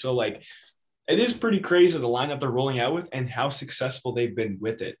 6'7" too. So like, it is pretty crazy the lineup they're rolling out with and how successful they've been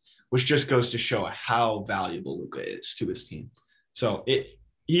with it, which just goes to show how valuable Luka is to his team. So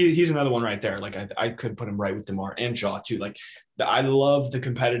he's another one right there. Like I could put him right with DeMar and Ja too. Like I love the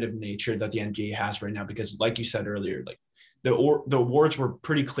competitive nature that the NBA has right now, because like you said earlier, like the awards were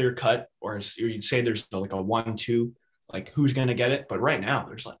pretty clear cut, or you'd say there's like a 1-2, like who's going to get it. But right now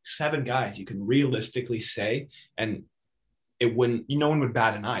there's like 7 guys you can realistically say, and no one would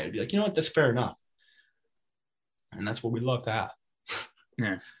bat an eye. It'd be like, you know what, that's fair enough. And that's what we love to have.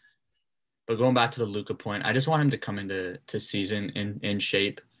 Yeah. But going back to the Luka point, I just want him to come into season in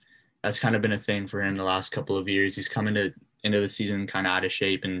shape. That's kind of been a thing for him the last couple of years. He's come into the season kind of out of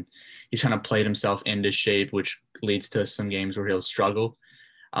shape, and he's kind of played himself into shape, which leads to some games where he'll struggle.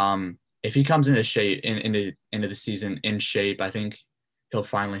 If he comes into shape into the season in shape, I think he'll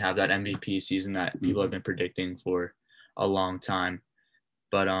finally have that MVP season that people have been predicting for a long time.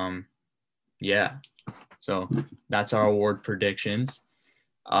 But yeah, so that's our award predictions.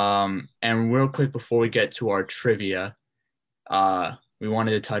 And real quick before we get to our trivia, we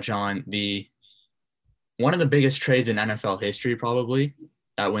wanted to touch on one of the biggest trades in NFL history, probably,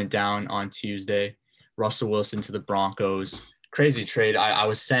 that went down on Tuesday. Russell Wilson to the Broncos. Crazy trade. I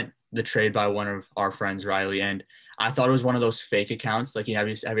was sent the trade by one of our friends, Riley, and I thought it was one of those fake accounts. Like, have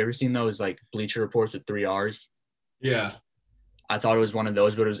you ever seen those like Bleacher Reports with 3 R's? Yeah. I thought it was one of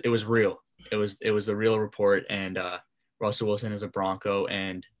those, but it was real. It was a real report, and Russell Wilson is a Bronco,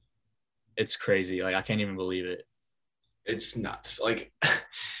 and it's crazy. Like, I can't even believe it. It's nuts. Like,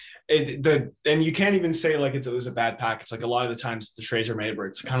 and you can't even say like it was a bad package. Like a lot of the times the trades are made where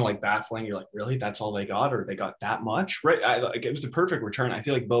it's kind of like baffling. You're like, really, that's all they got, or they got that much, right? Like it was the perfect return. I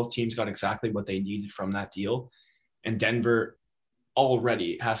feel like both teams got exactly what they needed from that deal, and Denver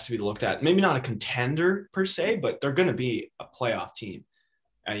already has to be looked at. Maybe not a contender per se, but they're going to be a playoff team.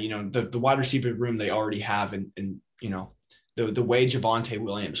 You know, the wide receiver room they already have, and you know, the way Javonte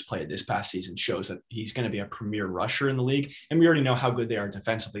Williams played this past season shows that he's going to be a premier rusher in the league. And we already know how good they are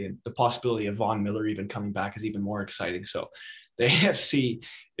defensively. And the possibility of Von Miller even coming back is even more exciting. So the AFC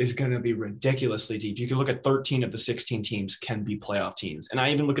is going to be ridiculously deep. You can look at 13 of the 16 teams can be playoff teams. And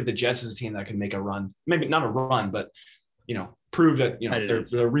I even look at the Jets as a team that can make a run, maybe not a run, but, you know, prove that, you know,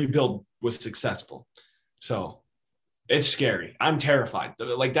 their rebuild was successful. So it's scary. I'm terrified.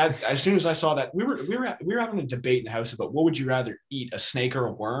 Like that. As soon as I saw that, we were having a debate in the house about what would you rather eat, a snake or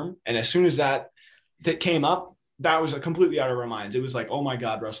a worm. And as soon as that came up, that was completely out of our minds. It was like, oh my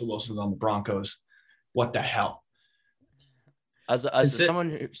God, Russell Wilson's on the Broncos. What the hell? As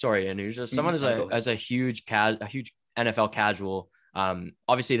someone as a huge NFL casual.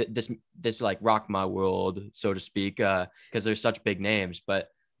 Obviously this like rocked my world, so to speak, because there's such big names. But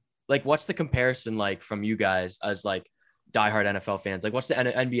like, what's the comparison like from you guys as like diehard NFL fans? Like, what's the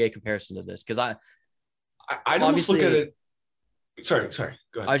NBA comparison to this? Because I almost look at it. Sorry.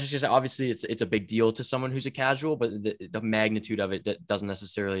 Go ahead. I was just gonna say, obviously, it's a big deal to someone who's a casual, but the magnitude of it that doesn't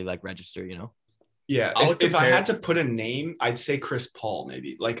necessarily like register, you know? Yeah. If I had to put a name, I'd say Chris Paul,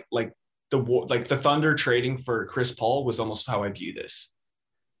 maybe. Like the Thunder trading for Chris Paul was almost how I view this.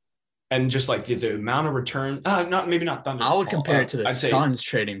 And just like the amount of return, not Thunder. I would compare it to the Suns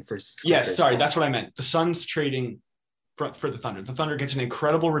trading for yes, sorry, that's what I meant. The Suns trading for the Thunder. The Thunder gets an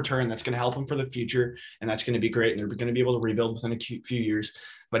incredible return that's going to help them for the future, and that's going to be great. And they're going to be able to rebuild within a few years.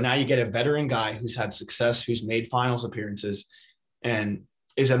 But now you get a veteran guy who's had success, who's made finals appearances, and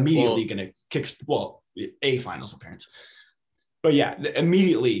is immediately going to kick a finals appearance. But yeah,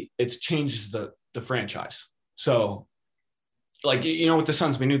 immediately it changes the franchise. So, like, you know, with the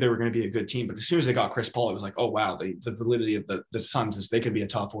Suns, we knew they were going to be a good team, but as soon as they got Chris Paul, it was like, oh, wow, the validity of the Suns is they could be a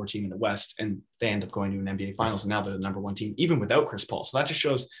top 4 team in the West, and they end up going to an NBA Finals, and now they're the number 1 team, even without Chris Paul. So that just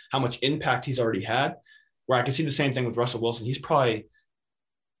shows how much impact he's already had, where I can see the same thing with Russell Wilson. He's probably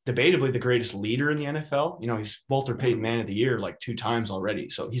debatably the greatest leader in the NFL. You know, he's Walter Payton Man of the Year like 2 times already.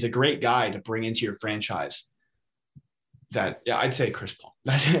 So he's a great guy to bring into your franchise. I'd say Chris Paul.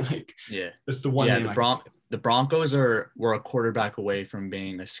 That's the one name. The Broncos were a quarterback away from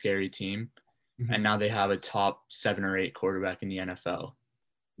being a scary team, and now they have a top 7 or 8 quarterback in the NFL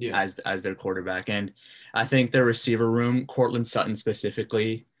as their quarterback. And I think their receiver room, Cortland Sutton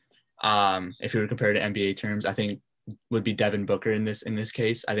specifically, if you were to compare to NBA terms, I think would be Devin Booker in this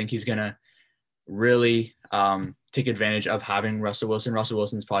case. I think he's gonna really take advantage of having Russell Wilson. Russell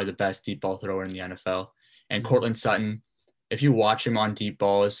Wilson's probably the best deep ball thrower in the NFL, and Cortland Sutton, if you watch him on deep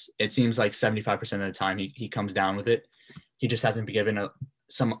balls, it seems like 75% of the time he comes down with it. He just hasn't been given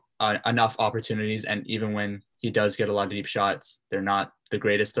enough opportunities. And even when he does get a lot of deep shots, they're not the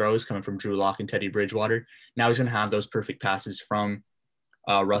greatest throws coming from Drew Lock and Teddy Bridgewater. Now he's going to have those perfect passes from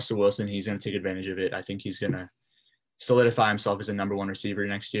Russell Wilson. He's going to take advantage of it. I think he's going to solidify himself as a number 1 receiver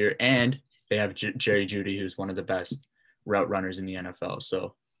next year. And they have Jerry Jeudy, who's one of the best route runners in the NFL.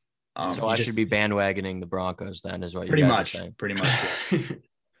 So I should be bandwagoning the Broncos then, is what you're saying. Pretty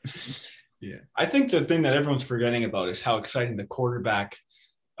much. Yeah. I think the thing that everyone's forgetting about is how exciting the quarterback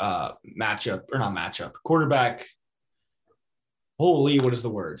quarterback. Holy, what is the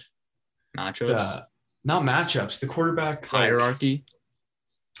word? Matchups? Not matchups. The quarterback hierarchy.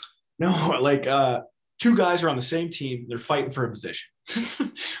 No, like 2 guys are on the same team. They're fighting for a position.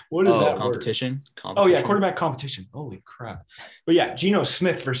 What is that competition? Word? Oh, yeah, quarterback competition. Holy crap. But yeah, Geno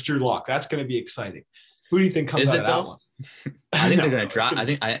Smith versus Drew Lock. That's going to be exciting. Who do you think comes out of that one? I think they're going to draft. I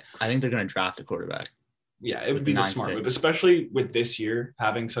think they're going to draft a quarterback. Yeah, it would be the smart move, especially with this year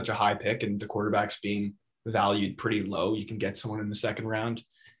having such a high pick and the quarterbacks being valued pretty low. You can get someone in the 2nd round.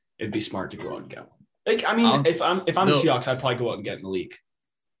 It'd be smart to go out and get one. Like, I mean, if I'm the Seahawks, I'd probably go out and get Malik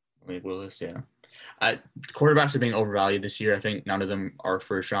Willis. Yeah. Quarterbacks are being overvalued this year. I think none of them are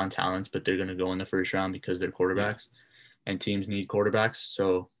first-round talents, but they're going to go in the 1st round because they're quarterbacks, and teams need quarterbacks.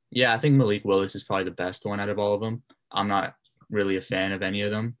 So, yeah, I think Malik Willis is probably the best one out of all of them. I'm not really a fan of any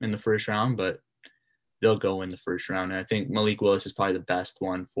of them in the 1st round, but they'll go in the 1st round. And I think Malik Willis is probably the best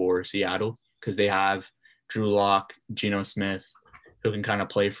one for Seattle because they have Drew Lock, Geno Smith, who can kind of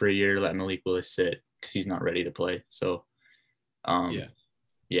play for a year, let Malik Willis sit because he's not ready to play. So,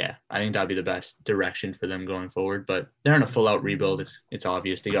 yeah, I think that'd be the best direction for them going forward. But they're in a full-out rebuild. It's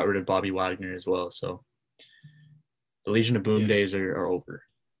obvious. They got rid of Bobby Wagner as well. So the Legion of Boom days are over.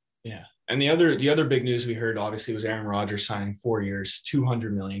 Yeah. And the other big news we heard obviously was Aaron Rodgers signing 4 years,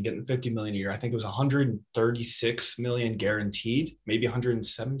 200 million, getting 50 million a year. I think it was 136 million guaranteed, maybe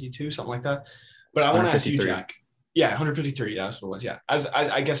 172, something like that. But I want to ask you, Jack. Yeah, 153. Yeah, that's what it was. Yeah. As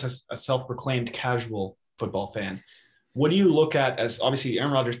I guess as a self-proclaimed casual football fan, what do you look at as obviously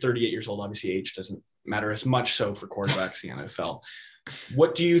Aaron Rodgers, 38 years old, obviously age doesn't matter as much so for quarterbacks in the NFL.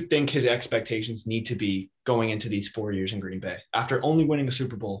 What do you think his expectations need to be going into these 4 years in Green Bay after only winning a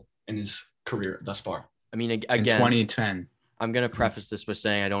Super Bowl in his career thus far? I mean, again, in 2010. I'm going to preface this by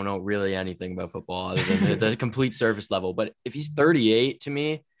saying I don't know really anything about football other than the complete surface level. But if he's 38, to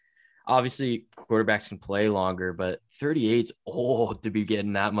me, obviously quarterbacks can play longer, but 38's old to be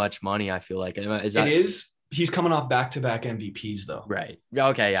getting that much money. I feel like it is. He's coming off back-to-back MVPs, though. Right.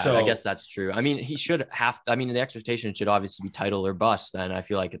 Okay. Yeah. So, I guess that's true. I mean, he should have to. I mean, the expectation should obviously be title or bust. Then I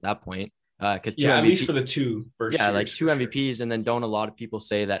feel like at that point, because at least for the two first. Yeah, like two MVPs, sure. And then don't a lot of people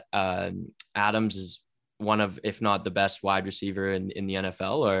say that Adams is one of, if not the best wide receiver in the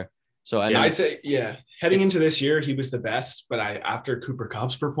NFL, or so? I'd say, heading into this year, he was the best. But after Cooper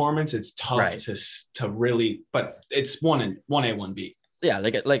Kupp's performance, it's tough to really. But it's 1A, 1B. Yeah,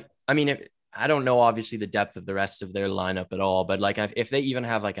 like I mean. I don't know, obviously, the depth of the rest of their lineup at all, but like if they even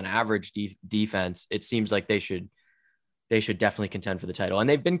have like an average defense, it seems like they should definitely contend for the title. And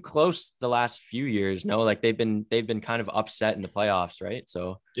they've been close the last few years. No, like they've been kind of upset in the playoffs, right?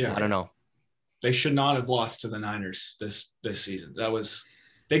 So I don't know. They should not have lost to the Niners this season.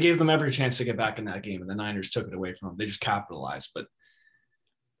 They gave them every chance to get back in that game, and the Niners took it away from them. They just capitalized, but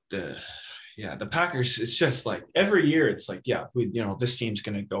the Packers, it's just like every year it's like, this team's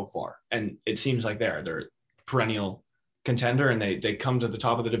going to go far. And it seems like they're a perennial contender and they come to the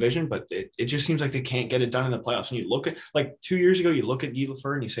top of the division, but it just seems like they can't get it done in the playoffs. And you look at like 2 years ago, you look at Guy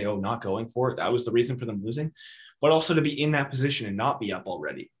Lafleur and you say, oh, not going for it. That was the reason for them losing. But also to be in that position and not be up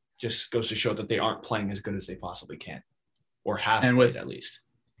already just goes to show that they aren't playing as good as they possibly can or have played at least.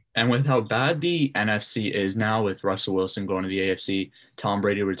 And with how bad the NFC is now with Russell Wilson going to the AFC, Tom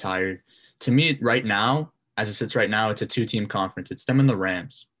Brady retired, to me, right now, as it sits right now, it's a 2-team conference. It's them and the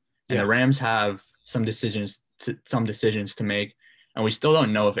Rams. And the Rams have some decisions to make. And we still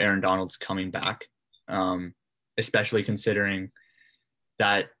don't know if Aaron Donald's coming back, especially considering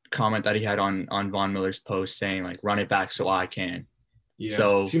that comment that he had on Von Miller's post saying, like, run it back so I can. Yeah,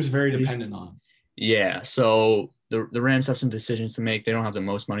 so seems very dependent on him. Yeah, so the Rams have some decisions to make. They don't have the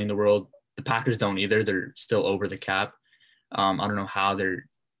most money in the world. The Packers don't either. They're still over the cap. I don't know how they're,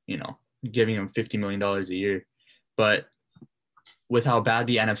 giving him $50 million a year. But with how bad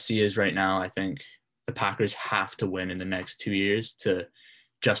the NFC is right now, I think the Packers have to win in the next 2 years to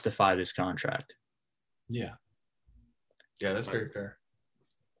justify this contract. Yeah. Yeah, that's very fair.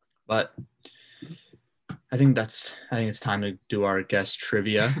 But I think it's time to do our guest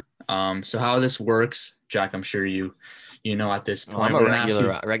trivia. So how this works, Jack, I'm sure you know at this point. I'm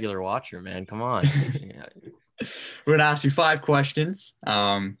a regular watcher, man. Come on. We're going to ask you 5 questions.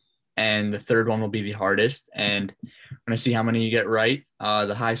 And the third one will be the hardest. And we're going to see how many you get right.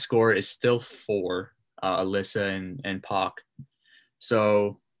 The high score is still 4, Alyssa and Pac.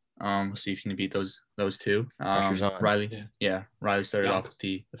 So we'll see if you can beat those two. Riley. Yeah. Riley started off with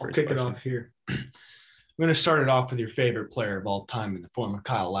the first I'll kick question. it off here. I'm going to start it off with your favorite player of all time in the form of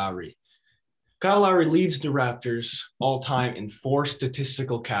Kyle Lowry. Kyle Lowry leads the Raptors all time in 4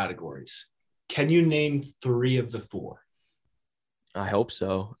 statistical categories. Can you name 3 of the 4? I hope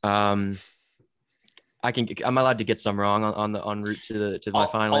so. I'm allowed to get some wrong on route to my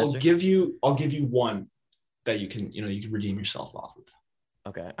final answer. I'll give you one that you can redeem yourself off of.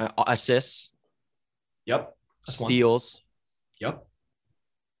 Okay. Assists. Yep. Steals. Yep.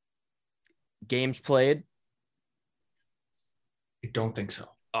 Games played. I don't think so.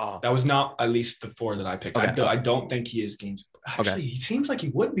 Oh, that was not at least the 4 that I picked. Okay. I don't think he is games. Actually, He seems like he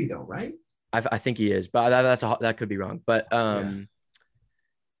would be though, right? I think he is, but that could be wrong. But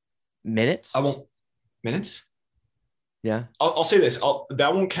minutes. Minutes. Yeah. I'll say this.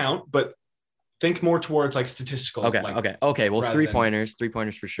 That won't count, but think more towards like statistical. Okay. Well, 3-pointers.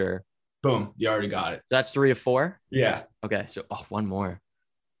 3-pointers for sure. Boom. You already got it. That's 3 of 4. Yeah. Okay. So one more.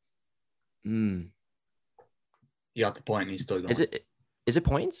 You got the point, and he's still going. Is it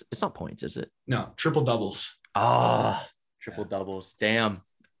points? It's not points, is it? No, triple doubles. Triple doubles. Damn.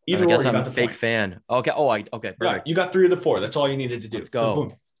 Either I guess I'm a fake point. Fan. Okay. Okay. Yeah, you got 3 of the 4. That's all you needed to do. Let's go.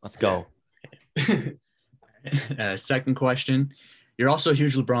 Boom. Let's go. Second question. You're also a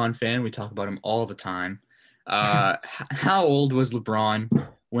huge LeBron fan. We talk about him all the time. How old was LeBron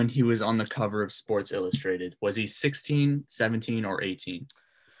when he was on the cover of Sports Illustrated? Was he 16, 17, or 18? I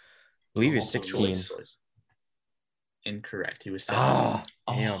believe he was 16. Incorrect. He was 17. Oh,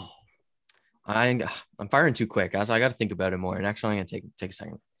 damn. I'm firing too quick. I got to think about it more. And actually, I'm gonna take a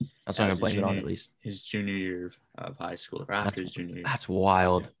second. That's what I'm gonna blame it on at least. His junior year of high school, or after his junior year. That's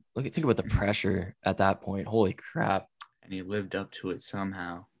wild. Think about the pressure at that point. Holy crap! And he lived up to it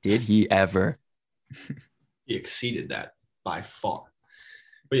somehow. Did he ever? He exceeded that by far.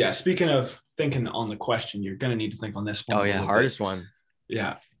 But yeah, speaking of thinking on the question, you're gonna need to think on this one. Oh yeah, hardest one.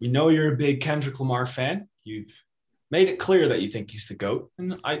 Yeah, we know you're a big Kendrick Lamar fan. You've made it clear that you think he's the GOAT.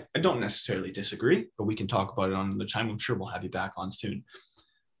 And I don't necessarily disagree, but we can talk about it on the time. I'm sure we'll have you back on soon.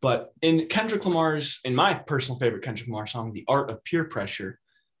 But in my personal favorite Kendrick Lamar song, The Art of Peer Pressure,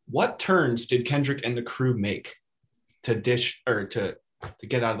 what turns did Kendrick and the crew make to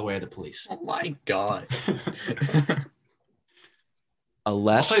get out of the way of the police? Oh my God. A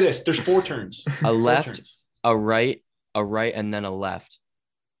left. I'll say this, there's 4 turns. A left, a right, and then a left.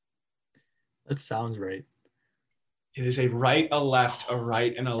 That sounds right. It is a right, a left, a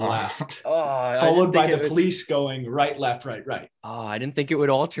right, and a left. Oh, followed by the police going right, left, right, right. Oh, I didn't think it would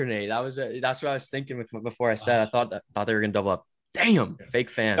alternate. That's what I was thinking before I said. I thought they were gonna double up. Damn, fake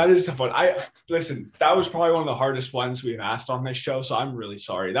fan. That is the fun. Listen. That was probably one of the hardest ones we've asked on this show. So I'm really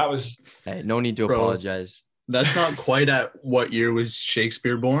sorry. That was. Hey, no need to apologize. That's not quite at what year was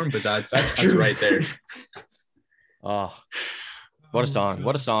Shakespeare born, but that's right there. Oh, what a song!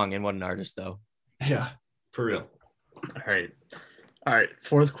 What a song, and what an artist, though. Yeah, for real. All right.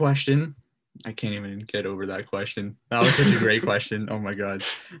 4th question. I can't even get over that question. That was such a great question. Oh my God.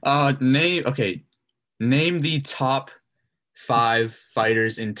 Name the top 5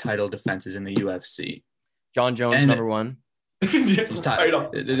 fighters in title defenses in the UFC. Jon Jones, number 1. There's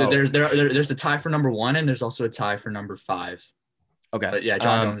a tie for number 1, and there's also a tie for number 5. Okay. But yeah,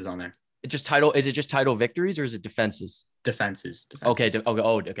 Jon Jones is on there. Is it just title victories or is it defenses? Defenses. Okay.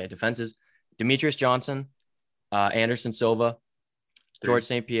 Defenses. Demetrius Johnson, Anderson Silva, 3. George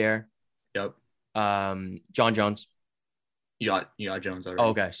St. Pierre. Yep. Jon Jones. You got Jones already. Oh,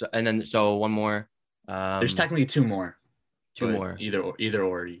 okay. So one more. There's technically 2 more. 2 more. Either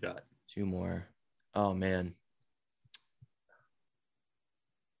or you got. 2 more. Oh man.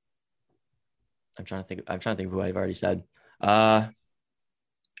 I'm trying to think of who I've already said.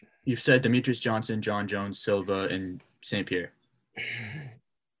 You've said Demetrius Johnson, Jon Jones, Silva, and St. Pierre.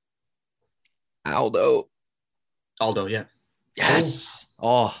 Aldo, yeah. Yes.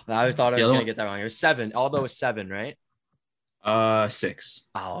 Oh, I thought I was gonna get that wrong. It was 7. Aldo was 7, right? 6.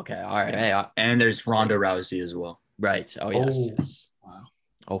 Oh, okay. All right. Hey, and there's Ronda Rousey as well. Right. Oh, yes. Wow.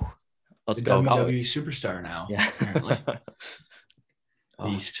 Oh, let's the go. WWE superstar now. Yeah.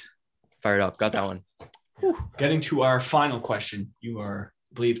 Beast. Fired up. Got that one. Whew. Getting to our final question. You are,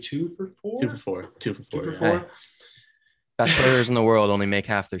 I believe, 2 for 4? 2 for 4. 2 for 4. 2 for 4. Hey. Best players in the world only make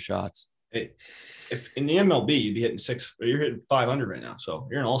half their shots. If in the MLB, you'd be hitting 6, or you're hitting 500 right now. So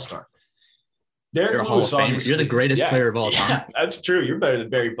you're an all-star. You're a Hall of Famer. You're the greatest player of all time. Yeah, that's true. You're better than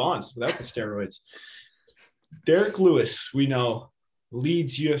Barry Bonds without the steroids. Derek Lewis, we know,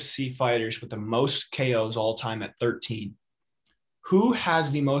 leads UFC fighters with the most KOs all time at 13. Who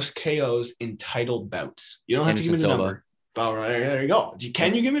has the most KOs in titled bouts? You don't have to give me the number. Oh, there you go.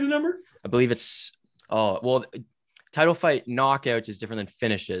 Can you give me the number? I believe it's title fight knockouts is different than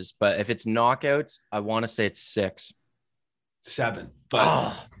finishes, but if it's knockouts, I want to say it's 6. 7.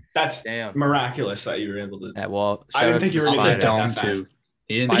 But that's miraculous that you were able to. Yeah, well, I didn't think you were able to get that fast.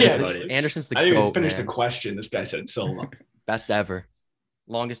 Anderson's the GOAT. I didn't even finish the question. This guy said so long. Best ever.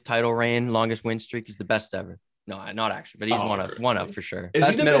 Longest title reign, longest win streak. He's the best ever. No, not actually, but he's one of for sure. Is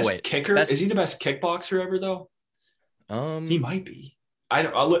he the best kicker? Is he the best kickboxer ever though? He might be. I'm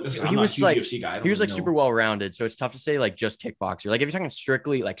not a huge UFC guy. He was super well rounded, so it's tough to say like just kickboxer. Like if you're talking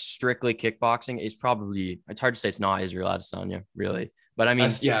strictly kickboxing, it's hard to say it's not Israel Adesanya, really. But I mean,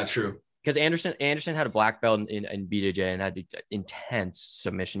 true. Because Anderson had a black belt in BJJ and had an intense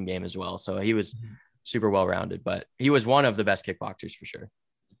submission game as well, so he was super well rounded. But he was one of the best kickboxers for sure.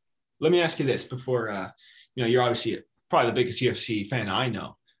 Let me ask you this before, you're obviously probably the biggest UFC fan I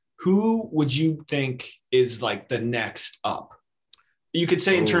know. Who would you think is like the next up? You could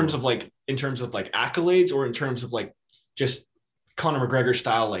say in terms of accolades, or in terms of like just Conor McGregor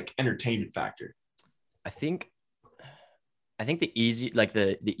style, like entertainment factor. I think the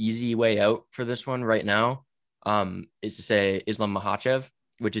easy way out for this one right now is to say Islam Makhachev,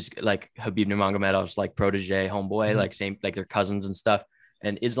 which is like Khabib Nurmagomedov's like protege, homeboy, like same, like they're cousins and stuff.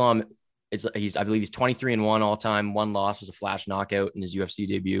 And Islam, I believe he's 23-1 all time. 1 loss was a flash knockout in his UFC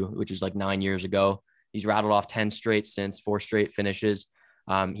debut, which was like 9 years ago. He's rattled off 10 straight since, 4 straight finishes.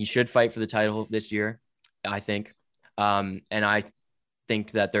 He should fight for the title this year, I think. And I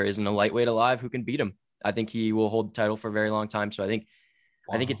think that there isn't a lightweight alive who can beat him. I think he will hold the title for a very long time. So I think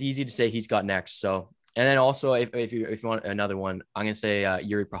it's easy to say he's got next. So, and then also if you want another one, I'm going to say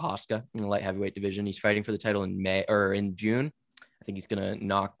Yuri Prohaska in the light heavyweight division. He's fighting for the title in June. I think he's going to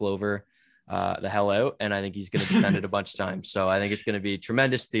knock Glover the hell out. And I think he's going to defend it a bunch of times. So I think it's going to be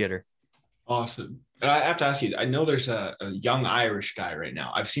tremendous theater. Awesome. I have to ask you, I know there's a young Irish guy right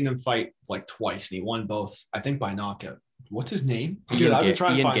now. I've seen him fight like twice and he won both, I think by knockout. What's his name?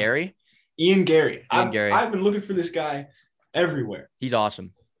 Ian Gary. Ian Gary. I've been looking for this guy everywhere. He's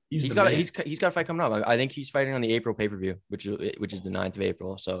awesome. He's got a fight coming up. I think he's fighting on the April pay-per-view, which is the 9th of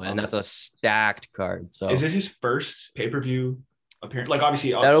April. So, and that's a stacked card. So is it his first pay-per-view appearance? Like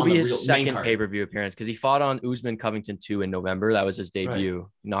obviously that'll be his second pay-per-view appearance because he fought on Usman Covington 2 in November. That was his debut. Right.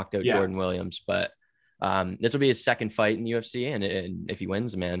 Knocked out Jordan Williams. But this will be his second fight in the UFC. And if he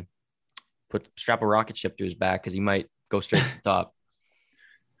wins, man, strap a rocket ship to his back because he might go straight to the top.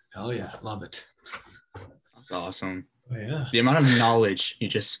 Hell yeah. Love it. That's awesome. Oh, yeah. The amount of knowledge you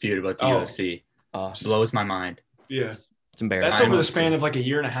just spewed about the UFC blows my mind. Yeah. It's embarrassing. That's over the span of like a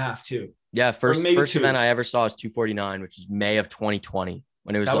year and a half too. Yeah. First event I ever saw was 249, which was May of 2020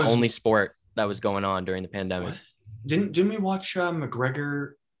 when it was only sport that was going on during the pandemic. What? Didn't we watch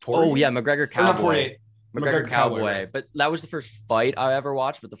McGregor? Oh yeah. McGregor Cowboy. McGregor Cowboy. Right? But that was the first fight I ever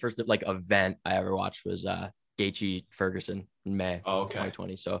watched. But the first like event I ever watched was Gaethje Ferguson in May of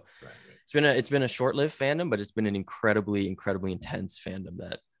 2020. So it's been a short-lived fandom, but it's been an incredibly intense fandom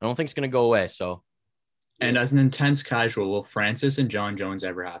that I don't think it's going to go away. So, and as an intense casual, will Francis and John Jones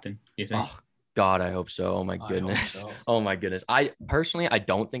ever happen? You think? Oh God, I hope so. Oh my goodness. So. Oh my goodness. I personally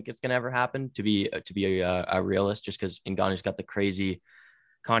don't think it's going to ever happen. To be a realist, just because Ngannou's got the crazy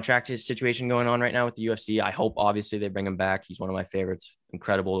contract situation going on right now with the UFC. I hope obviously they bring him back. He's one of my favorites.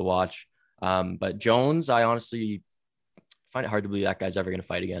 Incredible to watch. But Jones, I honestly find it hard to believe that guy's ever going to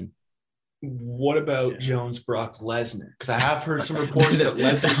fight again. What about Jones Brock Lesnar? Because I have heard some reports that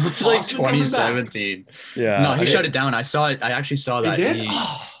Lesnar was like 2017. Yeah, no, he shut it down. I saw it. I actually saw that. He did?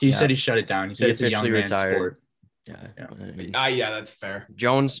 He said he shut it down. He said it's a young man's sport. Yeah, that's fair.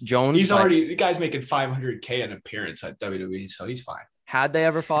 Jones. He's already the guy's making $500K an appearance at WWE, so he's fine. Had they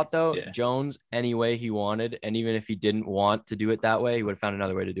ever fought though, Jones any way he wanted, and even if he didn't want to do it that way, he would have found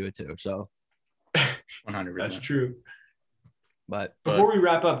another way to do it too. So, 100%. That's true. But before we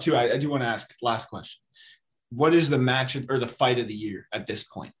wrap up, too, I do want to ask last question. What is the match or the fight of the year at this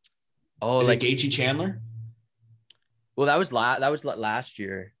point? Oh, is it Gaethje Chandler? Well, that was last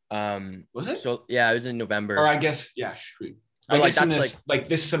year. Was it? So yeah, it was in November. Or I guess sweet. I guess in this like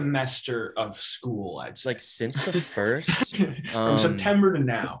this semester of school, I'd say. Like since the first from September to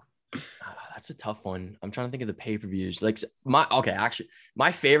now. That's a tough one. I'm trying to think of the pay-per-views. Like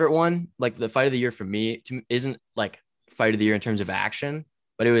my favorite one, like the fight of the year for me, isn't like fight of the year in terms of action,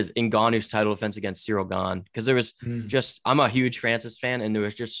 but it was Ngannou's title defense against Cyril Gane because there was I'm a huge Francis fan and there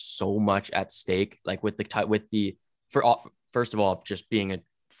was just so much at stake, like first of all, just being a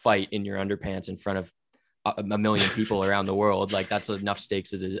fight in your underpants in front of a million people around the world. Like that's enough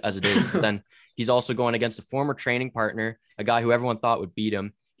stakes as it is. But then he's also going against a former training partner, a guy who everyone thought would beat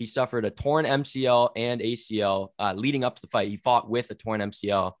him. He suffered a torn MCL and ACL leading up to the fight. He fought with a torn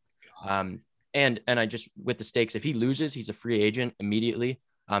MCL. And I just, with the stakes, if he loses, he's a free agent immediately.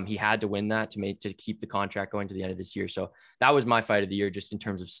 He had to win that to keep the contract going to the end of this year. So that was my fight of the year, just in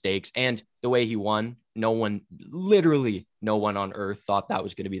terms of stakes and the way he won. Literally no one on earth thought that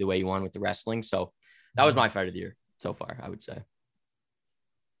was going to be the way he won with the wrestling. So that was my fight of the year so far, I would say.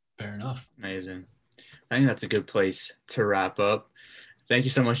 Fair enough. Amazing. I think that's a good place to wrap up. Thank you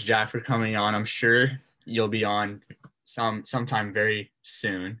so much, Jack, for coming on. I'm sure you'll be on sometime very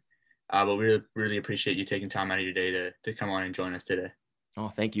soon. But we really appreciate you taking time out of your day to come on and join us today. Oh,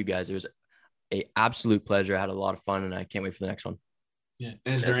 thank you guys. It was an absolute pleasure. I had a lot of fun and I can't wait for the next one. Yeah.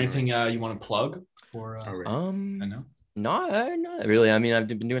 And is there anything you want to plug for? I know. No, not really. I mean, I've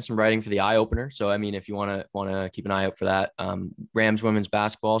been doing some writing for the Eye Opener. So, I mean, if you want to keep an eye out for that, Rams women's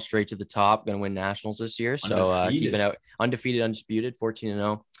basketball straight to the top, going to win nationals this year. So keep it out, undefeated, undisputed,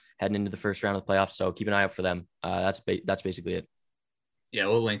 14-0, heading into the first round of the playoffs. So keep an eye out for them. That's basically it. Yeah,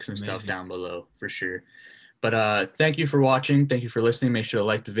 we'll link some stuff down below for sure. But thank you for watching. Thank you for listening. Make sure to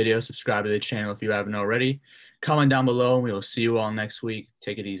like the video, subscribe to the channel if you haven't already. Comment down below, and we will see you all next week.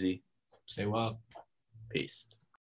 Take it easy. Stay well. Peace.